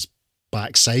Roglic's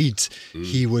backside.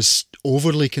 He was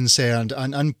overly concerned,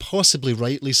 and possibly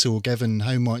rightly so, given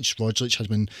how much Roglic has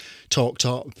been talked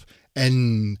up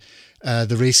in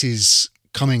the races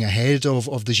coming ahead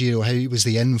of the Giro, how he was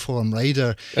the in-form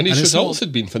rider. And his results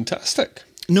had been fantastic.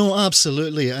 No,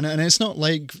 absolutely. And it's not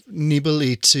like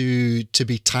Nibali to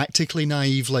be tactically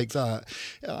naive like that.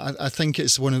 I think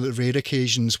it's one of the rare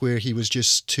occasions where he was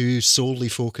just too solely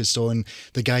focused on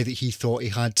the guy that he thought he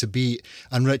had to beat,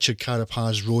 and Richard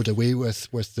Carapaz rode away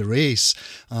with the race.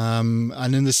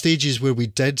 And in the stages where we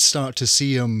did start to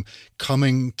see him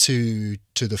coming to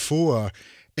the fore,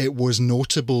 it was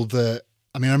notable that,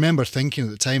 I mean, I remember thinking at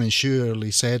the time, and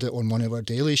Shirley said it on one of our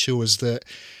daily shows, that,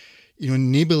 you know,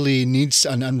 Nibali needs,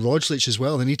 and Roglic as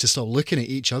well, they need to start looking at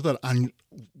each other and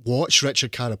watch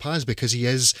Richard Carapaz, because he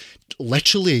is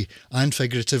literally and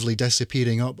figuratively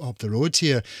disappearing up the road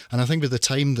here. And I think by the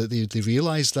time that they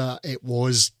realised that, it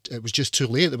was just too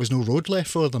late. There was no road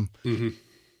left for them. Mm-hmm.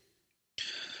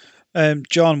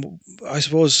 John, I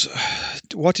suppose,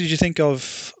 what did you think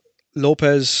of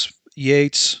Lopez,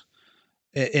 Yates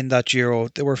in that Giro?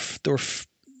 They were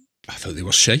I thought they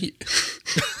were shite.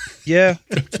 Yeah.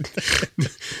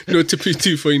 No, to put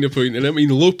too fine a point, and I mean,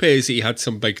 Lopez, he had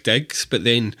some big digs, but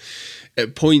then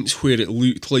at points where it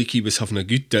looked like he was having a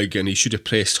good dig and he should have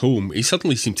pressed home, he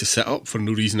suddenly seemed to sit up for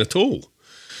no reason at all.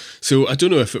 So I don't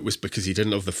know if it was because he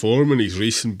didn't have the form and his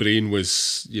racing brain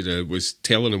was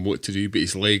telling him what to do, but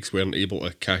his legs weren't able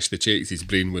to cash the checks his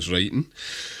brain was writing.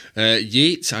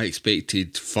 Yates, I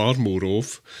expected far more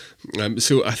of.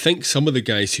 So I think some of the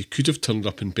guys who could have turned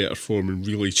up in better form and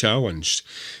really challenged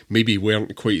maybe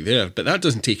weren't quite there. But that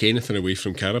doesn't take anything away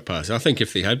from Carapaz. I think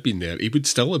if they had been there, he would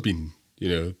still have been, you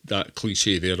know, that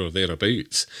cliche there or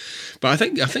thereabouts. But I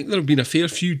think there have been a fair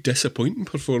few disappointing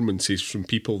performances from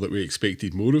people that we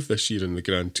expected more of this year in the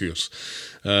Grand Tours.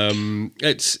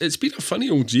 It's been a funny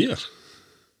old year.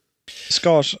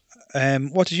 Scott,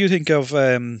 what did you think of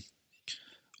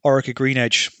Orica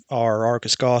Greenedge, or Orica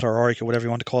Scott, or Orica, whatever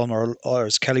you want to call him, or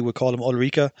as Kelly would call him,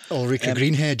 Ulrika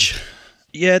Greenedge.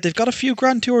 Yeah, they've got a few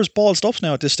Grand Tours ballsed up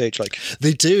now at this stage. Like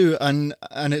they do, and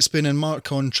it's been in marked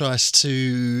contrast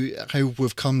to how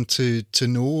we've come to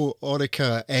know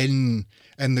Orica in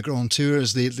the Grand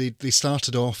Tours. They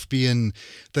started off being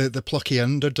the plucky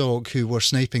underdog who were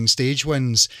sniping stage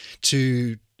wins,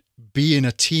 to being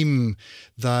a team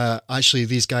that actually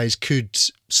these guys could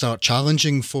start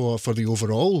challenging for the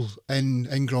overall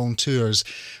in Grand Tours.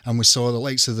 And we saw the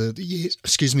likes of the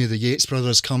Yates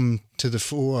brothers come to the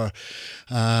fore.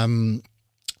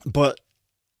 But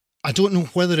I don't know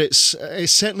whether it's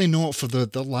certainly not for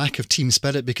the lack of team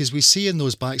spirit, because we see in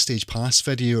those backstage pass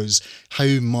videos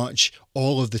how much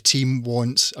all of the team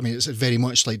wants. I mean, it's very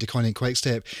much like Deceuninck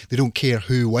Quickstep. They don't care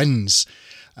who wins,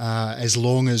 as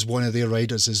long as one of their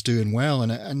riders is doing well,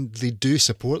 and they do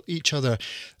support each other.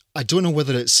 I don't know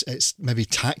whether it's maybe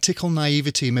tactical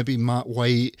naivety, maybe Matt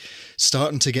White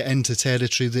starting to get into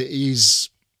territory that he's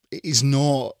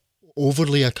not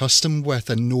overly accustomed with,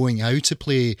 and knowing how to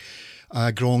play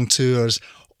Grand Tours,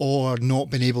 or not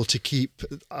being able to keep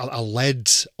a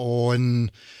lid on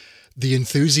the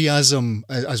enthusiasm,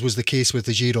 as was the case with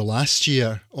the Giro last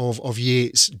year, of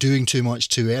Yates doing too much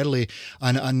too early.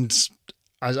 And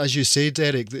as you say,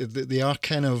 Derek, they are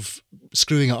kind of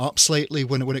screwing it up slightly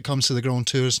when it comes to the Grand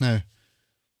Tours now.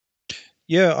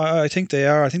 Yeah, I think they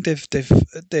are. I think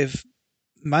they've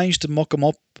managed to muck them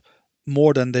up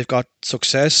more than they've got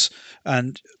success.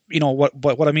 And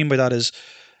what I mean by that is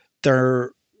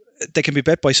they can be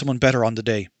bet by someone better on the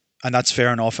day, and that's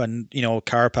fair enough. And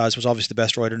Carapaz was obviously the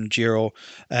best rider in the Giro,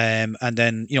 and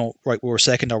then we were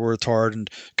second or we were third, and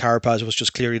Carapaz was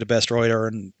just clearly the best rider,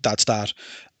 and that's that.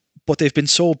 But they've been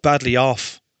so badly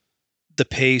off the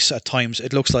pace at times.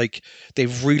 It looks like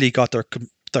they've really got their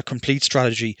complete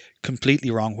strategy completely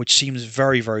wrong, which seems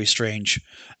very, very strange,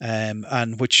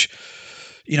 and which.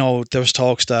 There was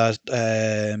talks that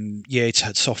Yates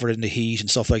had suffered in the heat and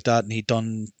stuff like that, and he'd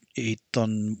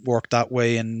done work that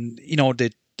way, and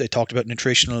they talked about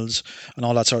nutritionals and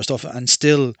all that sort of stuff, and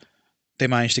still they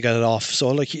managed to get it off. So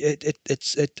like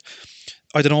it's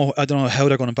I don't know how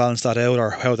they're going to balance that out, or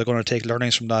how they're going to take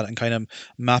learnings from that and kind of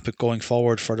map it going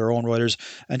forward for their own riders.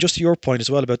 And just to your point as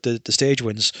well about the stage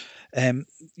wins,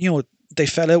 they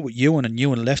fell out with Ewan, and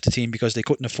Ewan left the team because they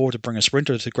couldn't afford to bring a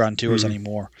sprinter to the Grand Tours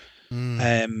anymore.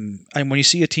 And when you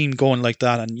see a team going like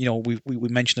that, and we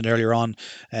mentioned it earlier on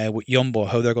with Jumbo,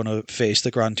 how they're going to face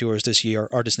the Grand Tours this year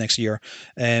or this next year,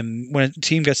 when a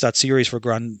team gets that series for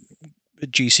Grand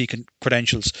GC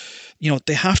credentials,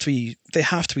 they have to be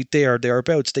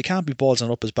thereabouts. They can't be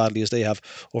ballsing up as badly as they have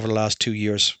over the last 2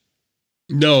 years.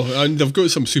 No, and they've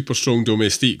got some super strong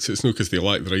domestiques. It's not because they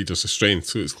lack the riders of strength,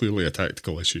 so it's clearly a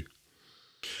tactical issue.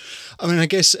 I mean, I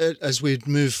guess as we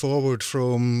move forward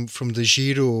from the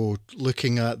Giro,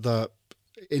 looking at that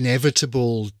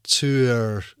inevitable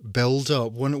tour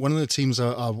build-up, one of the teams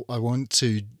I want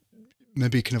to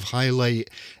maybe kind of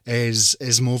highlight is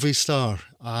Movistar,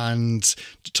 and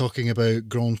talking about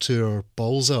Grand Tour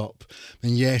balls up. I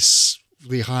mean, yes,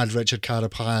 we had Richard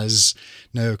Carapaz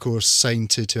now, of course,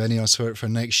 signed to Ineos for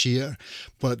next year,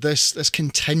 but this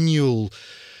continual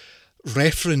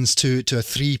reference to a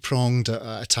three-pronged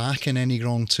attack in any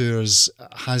Grand Tours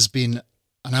has been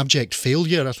an abject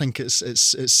failure. I think it's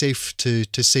safe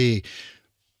to say.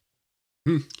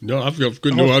 No, I've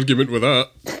got no argument with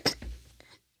that.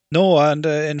 No, and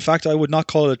in fact, I would not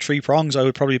call it three prongs. I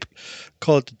would probably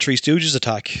call it the Three Stooges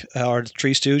attack, or the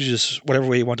Three Stooges, whatever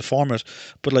way you want to form it.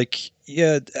 But I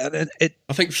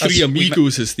think Three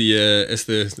Amigos is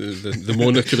the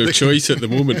moniker of choice at the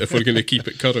moment if we're going to keep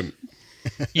it current.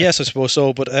 Yes, I suppose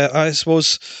so. But I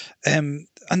suppose, the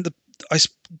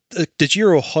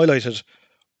Giro highlighted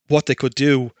what they could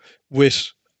do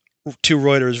with two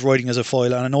riders riding as a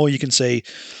foil. And I know you can say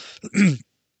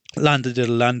Landa did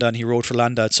a Landa, and he rode for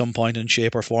Landa at some point in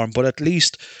shape or form. But at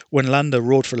least when Landa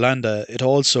rode for Landa, it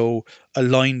also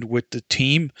aligned with the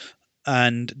team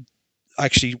and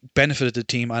actually benefited the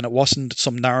team. And it wasn't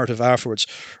some narrative afterwards,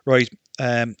 right?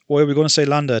 Why are we going to say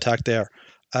Landa attacked there?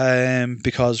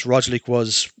 Because Roglic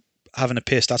was having a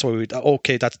piss. That's why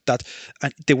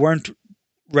and they weren't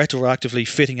retroactively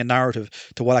fitting a narrative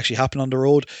to what actually happened on the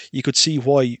road. You could see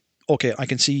why. Okay, I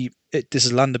can see it. This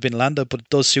is Landa bin Landa, but it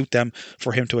does suit them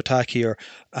for him to attack here,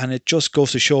 and it just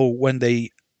goes to show when they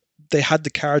had the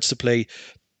cards to play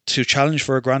to challenge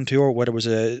for a Grand Tour, whether it was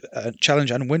a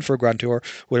challenge and win for a Grand Tour,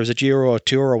 whether it was a Giro or a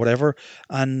Tour or whatever,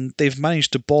 and they've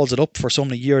managed to balls it up for so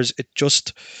many years.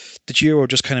 The Giro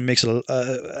just kind of makes a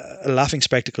laughing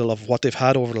spectacle of what they've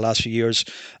had over the last few years,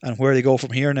 and where they go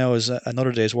from here now is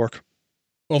another day's work.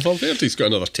 Well, Valverde's got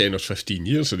another 10 or 15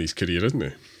 years in his career, isn't he?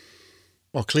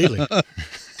 Well, clearly. I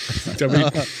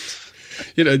mean,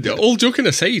 all joking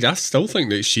aside, I still think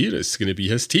that Shearer is going to be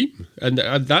his team, and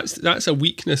that's a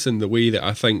weakness in the way that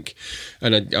I think,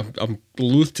 and I'm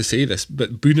loath to say this,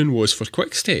 but Boonen was for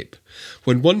Quick-Step.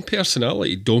 When one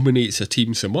personality dominates a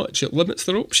team so much, it limits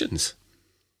their options.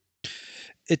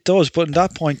 It does, but at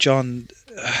that point, John,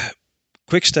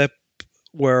 Quick-Step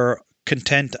were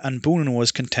content, and Boonen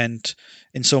was content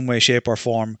in some way, shape, or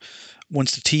form.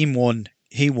 Once the team won,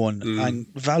 he won. And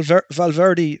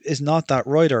Valverde is not that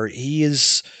rider.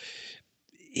 He's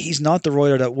not the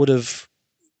rider that would have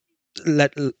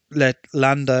let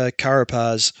Landa,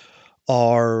 Carapaz,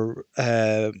 or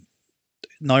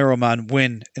Neuroman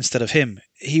win instead of him.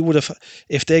 He would have,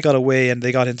 if they got away and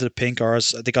they got into the pink, or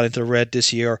they got into the red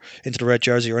this year, into the red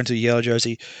jersey or into the yellow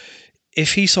jersey,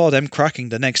 if he saw them cracking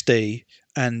the next day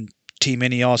and Team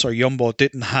Ineos or Jumbo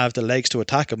didn't have the legs to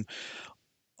attack him,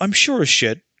 I'm sure as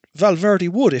shit Valverde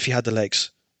would if he had the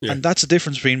legs. Yeah. And that's the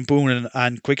difference between Boonen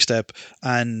and Quick-Step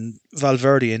and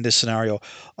Valverde in this scenario.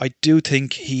 I do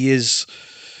think the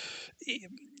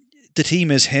team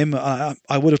is him. I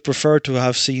would have preferred to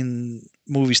have seen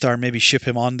Movistar maybe ship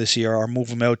him on this year, or move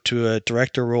him out to a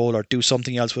director role, or do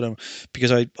something else with him,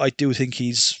 because I do think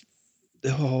he's,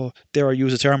 dare I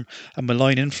use the term, a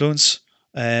malign influence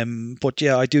But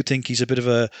yeah, I do think he's a bit of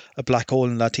a black hole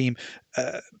in that team.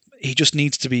 He just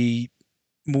needs to be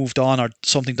moved on or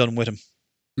something done with him.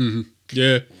 Mm-hmm.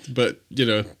 Yeah, but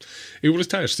he will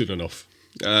retire soon enough.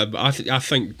 I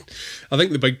think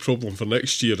the big problem for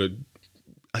next year,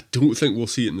 I don't think we'll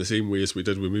see it in the same way as we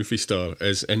did with Movie Star,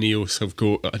 is Ineos have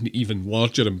got an even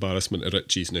larger embarrassment of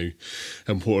riches now,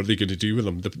 and what are they going to do with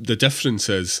them? The difference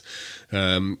is,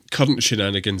 current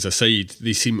shenanigans aside,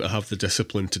 they seem to have the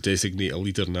discipline to designate a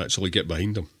leader and actually get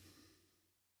behind them.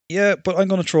 Yeah, but I'm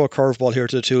going to throw a curveball here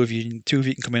to the two of you. Two of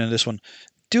you can come in on this one.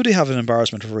 Do they have an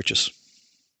embarrassment of riches?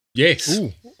 Yes.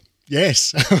 Ooh.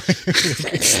 Yes.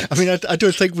 I mean, I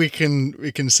don't think we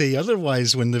can say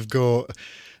otherwise when they've got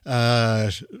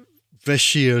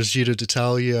this year's Giro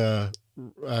d'Italia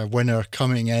winner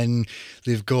coming in.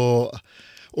 They've got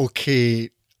a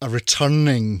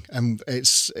returning, and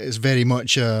it's very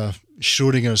much a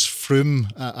Schrodinger's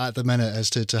Froome at the minute as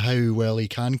to how well he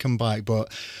can come back, but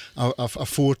a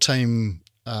 4-time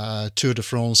Tour de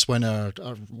France winner,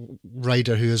 a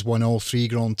rider who has won all 3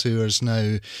 Grand Tours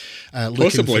now.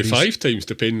 Possibly 5 times,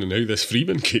 depending on how this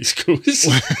Freeman case goes.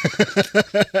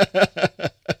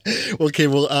 Okay,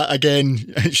 well, again,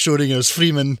 Schrodinger's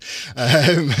Freeman.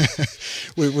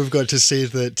 We've got to say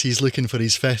that he's looking for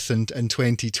his 5th in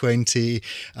 2020.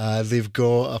 They've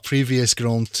got a previous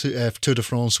Tour de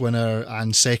France winner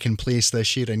and 2nd place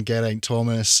this year in Geraint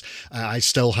Thomas. I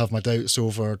still have my doubts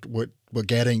over what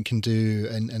Geraint can do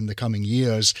in the coming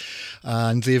years.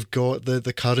 And they've got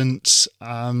the current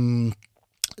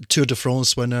Tour de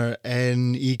France winner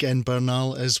in Egan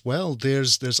Bernal as well.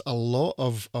 There's a lot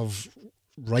of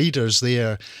riders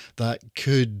there that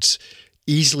could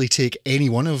easily take any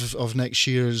one of next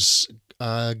year's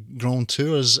Grand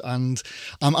Tours, and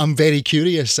I'm very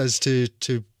curious as to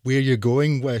where you're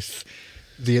going with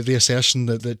the assertion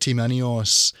that Team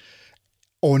Ineos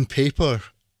on paper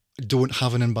don't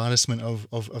have an embarrassment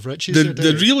of riches.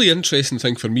 The really interesting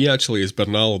thing for me actually is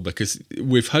Bernal, because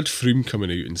we've had Froome coming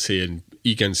out and saying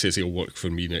Egan says he'll work for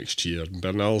me next year, and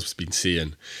Bernal's been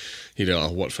saying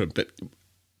I'll work for him, but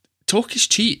talk is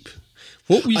cheap.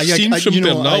 What we've seen from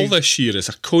Bernal this year is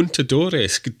a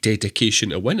Contador-esque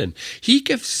dedication to winning. He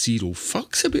gives 0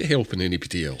 fucks about helping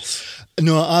anybody else.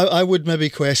 No, I would maybe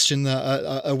question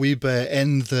that a wee bit,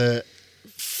 in the,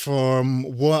 from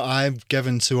what I've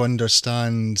given to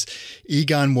understand,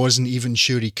 Egan wasn't even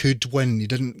sure he could win. He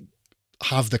didn't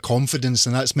have the confidence,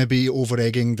 and that's maybe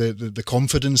over-egging the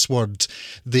confidence word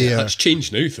there. Yeah, that's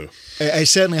changed now, though. It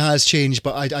certainly has changed,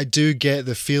 but I do get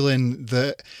the feeling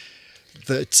that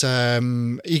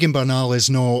Egan Bernal is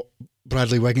not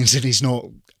Bradley Wiggins, and he's not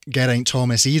Geraint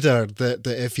Thomas either. That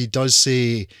if he does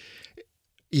say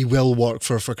he will work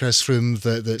for Chris Froome,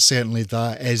 that certainly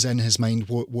that is in his mind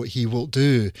what he will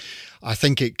do. I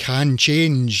think it can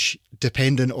change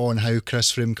depending on how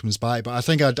Chris Froome comes back, but I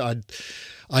think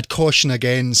I'd caution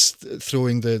against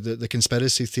throwing the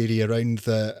conspiracy theory around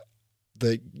that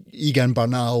Egan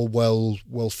Bernal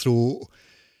will throw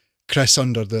Chris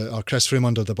Froome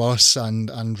under the bus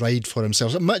and ride for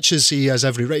himself, much as he has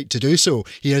every right to do so.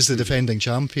 He is the defending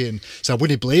champion, so I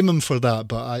wouldn't blame him for that.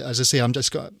 But as I say, I'm going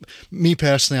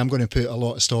to put a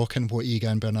lot of stock in what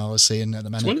Egan Bernal is saying at the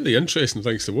minute. It's one of the interesting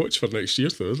things to watch for next year,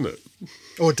 though, isn't it?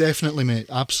 Oh, definitely, mate.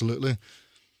 Absolutely.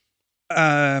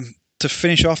 To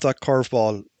finish off that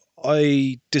curveball,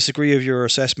 I disagree with your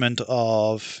assessment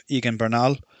of Egan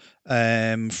Bernal.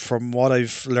 From what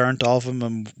I've learned of him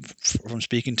and from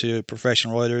speaking to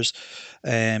professional riders,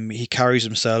 he carries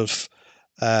himself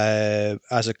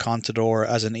as a Contador,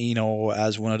 as an Eno,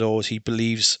 as one of those. He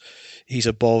believes he's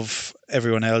above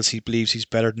everyone else. He believes he's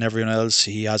better than everyone else.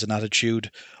 He has an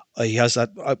attitude. He has that.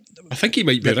 I think he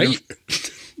might be right.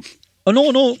 Oh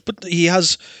no, but he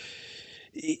has.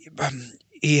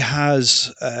 He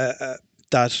has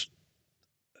that.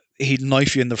 He'd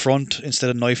knife you in the front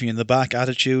instead of knifing you in the back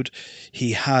attitude.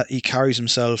 He carries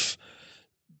himself.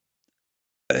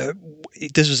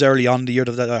 This was early on in the year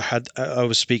that I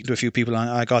was speaking to a few people, and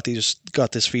I got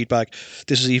this feedback.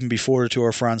 This was even before the Tour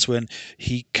of France, when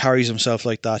he carries himself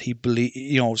like that. He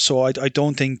So I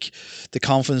don't think the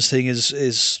confidence thing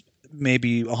is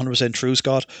maybe 100% true,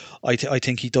 Scott. I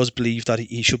think he does believe that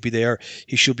he should be there.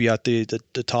 He should be at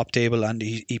the top table, and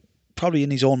he probably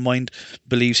in his own mind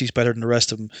believes he's better than the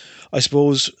rest of them. I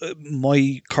suppose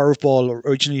my curveball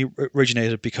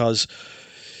originated because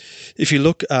if you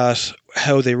look at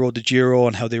how they rode the Giro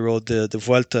and how they rode the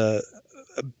Vuelta,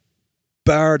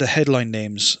 bar the headline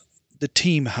names, the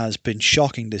team has been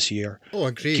shocking this year. Oh,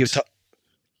 agreed.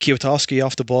 Kwiatkowski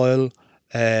off the boil.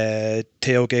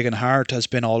 Theo Gegenhardt has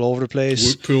been all over the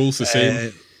place. Pool's the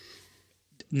same.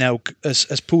 Now,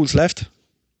 as Pool's left?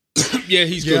 Yeah,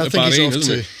 he's got the Bahrain,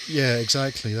 isn't he? Yeah,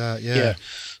 exactly that. Yeah.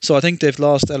 So I think they've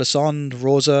lost Elisond,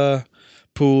 Rosa,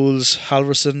 Pools,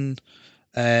 Halverson,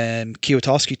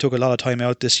 Kwiatkowski took a lot of time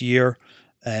out this year.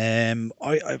 It's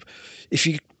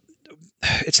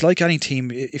like any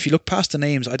team. If you look past the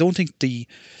names, I don't think the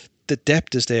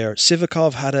depth is there.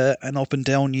 Sivakov had an up and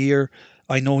down year.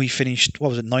 I know he finished,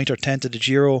 9th or 10th at the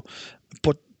Giro,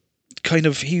 but kind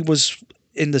of he was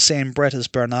in the same breath as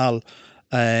Bernal.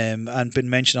 And been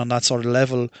mentioned on that sort of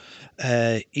level.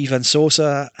 Ivan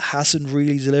Sosa hasn't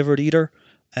really delivered either.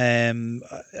 We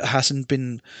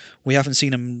haven't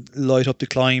seen him light up the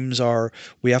climbs, or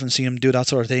we haven't seen him do that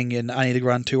sort of thing in any of the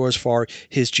Grand Tours for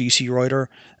his GC rider.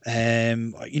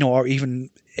 Or even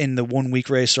in the 1 week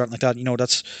race or something like that.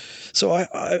 That's so.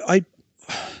 I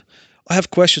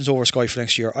have questions over Sky for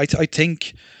next year. I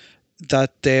think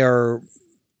that they're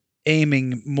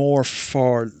aiming more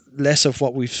for less of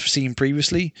what we've seen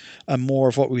previously and more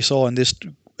of what we saw in this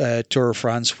Tour of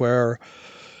France, where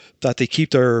that they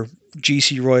keep their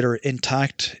GC rider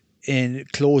intact in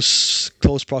close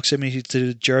proximity to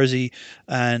the jersey,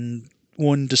 and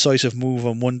one decisive move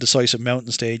on one decisive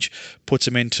mountain stage puts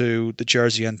him into the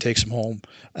jersey and takes him home,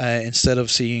 instead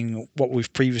of seeing what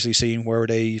we've previously seen where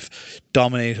they've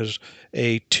dominated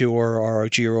a Tour or a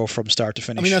Giro from start to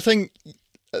finish. I mean, I think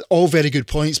all very good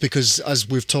points, because as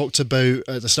we've talked about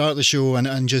at the start of the show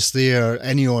and just there,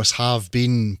 Ineos have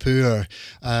been poor,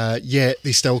 yet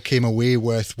they still came away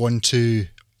with 1-2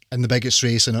 in the biggest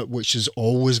race in it, which is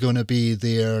always going to be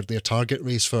their target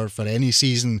race for any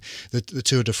season, the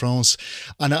Tour de France.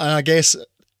 And I guess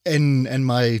in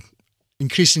my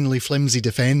increasingly flimsy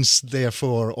defence,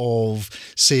 therefore, of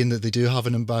saying that they do have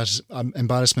an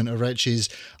embarrassment of riches,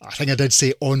 I think I did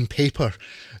say on paper.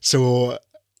 So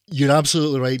you're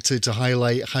absolutely right to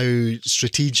highlight how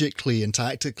strategically and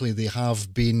tactically they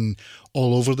have been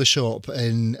all over the shop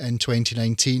in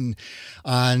 2019.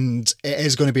 And it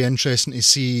is going to be interesting to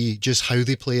see just how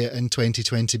they play it in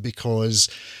 2020, because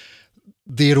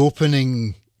their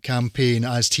opening campaign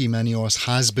as Team Ineos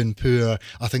has been poor.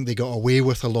 I think they got away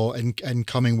with a lot in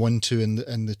coming 1-2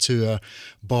 in the Tour,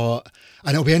 and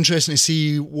it'll be interesting to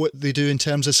see what they do in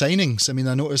terms of signings. I mean,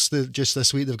 I noticed that just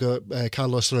this week they've got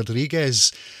Carlos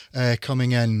Rodriguez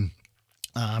coming in.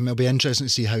 It'll be interesting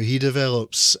to see how he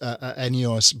develops at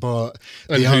Ineos,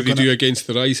 and how they do against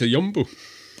the rise of Jumbo.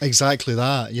 Exactly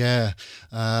that, yeah.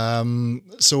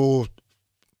 So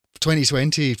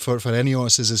 2020 for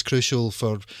Ineos is as crucial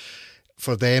for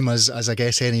them as I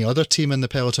guess any other team in the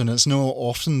peloton. It's not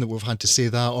often that we've had to say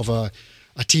that of a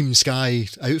Team Sky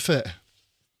outfit.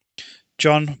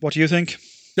 John, what do you think?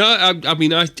 No, I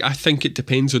mean, I think it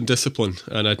depends on discipline,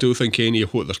 and I don't think any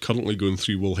of what they're currently going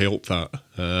through will help that.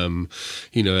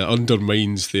 It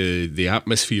undermines the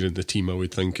atmosphere in the team, I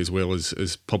would think, as well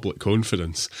as public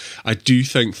confidence. I do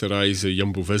think the rise of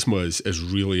Jumbo-Visma is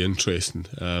really interesting.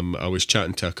 I was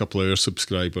chatting to a couple of our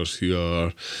subscribers who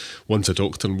are, one's a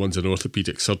doctor and one's an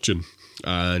orthopaedic surgeon,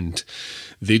 and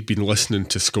they'd been listening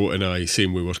to Scott and I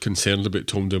saying we were concerned about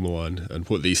Tom Dumoulin, and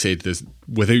what they said is,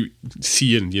 without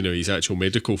seeing his actual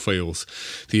medical files,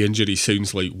 the injury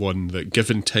sounds like one that,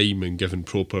 given time and given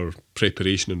proper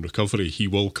preparation and recovery, he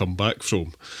will come back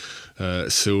from.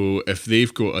 So if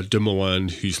they've got a Dumoulin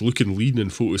who's looking lean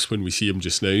in photos when we see him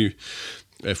just now,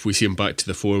 if we see him back to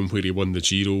the form where he won the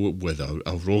Giro with a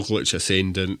Roglic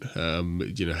ascendant,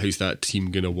 how's that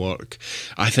team going to work?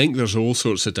 I think there's all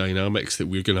sorts of dynamics that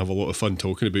we're going to have a lot of fun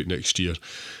talking about next year.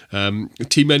 Team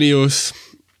Ineos,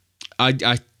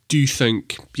 I do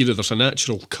think there's a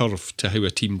natural curve to how a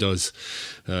team does,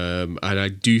 and I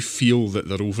do feel that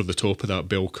they're over the top of that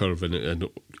bell curve and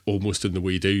almost on the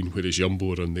way down, whereas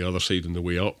Jumbo are on the other side on the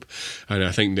way up. And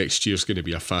I think next year's going to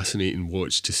be a fascinating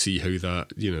watch to see how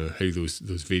that, how those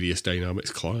various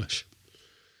dynamics clash.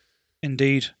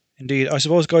 Indeed. I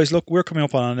suppose, guys, look, we're coming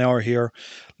up on an hour here.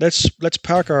 Let's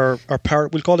park our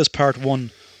part. We'll call this part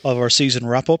one of our season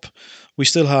wrap up. We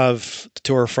still have the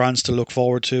Tour of France to look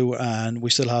forward to, and we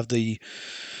still have the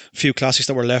few classics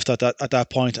that were left at that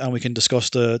point, and we can discuss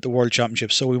the World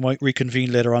Championship. So we might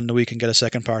reconvene later on in the week and get a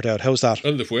second part out. How's that?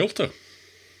 And the Vuelta.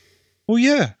 Oh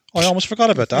yeah, I almost forgot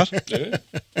about that. Yeah.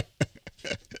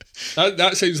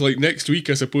 That sounds like next week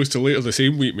as opposed to later the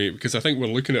same week, mate, because I think we're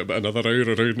looking at about another hour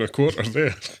and a quarter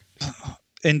there.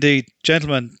 Indeed.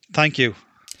 Gentlemen, thank you.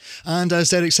 And as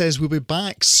Derek says, we'll be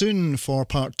back soon for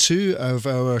part 2 of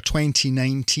our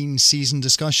 2019 season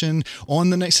discussion on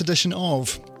the next edition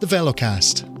of the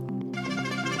Velocast.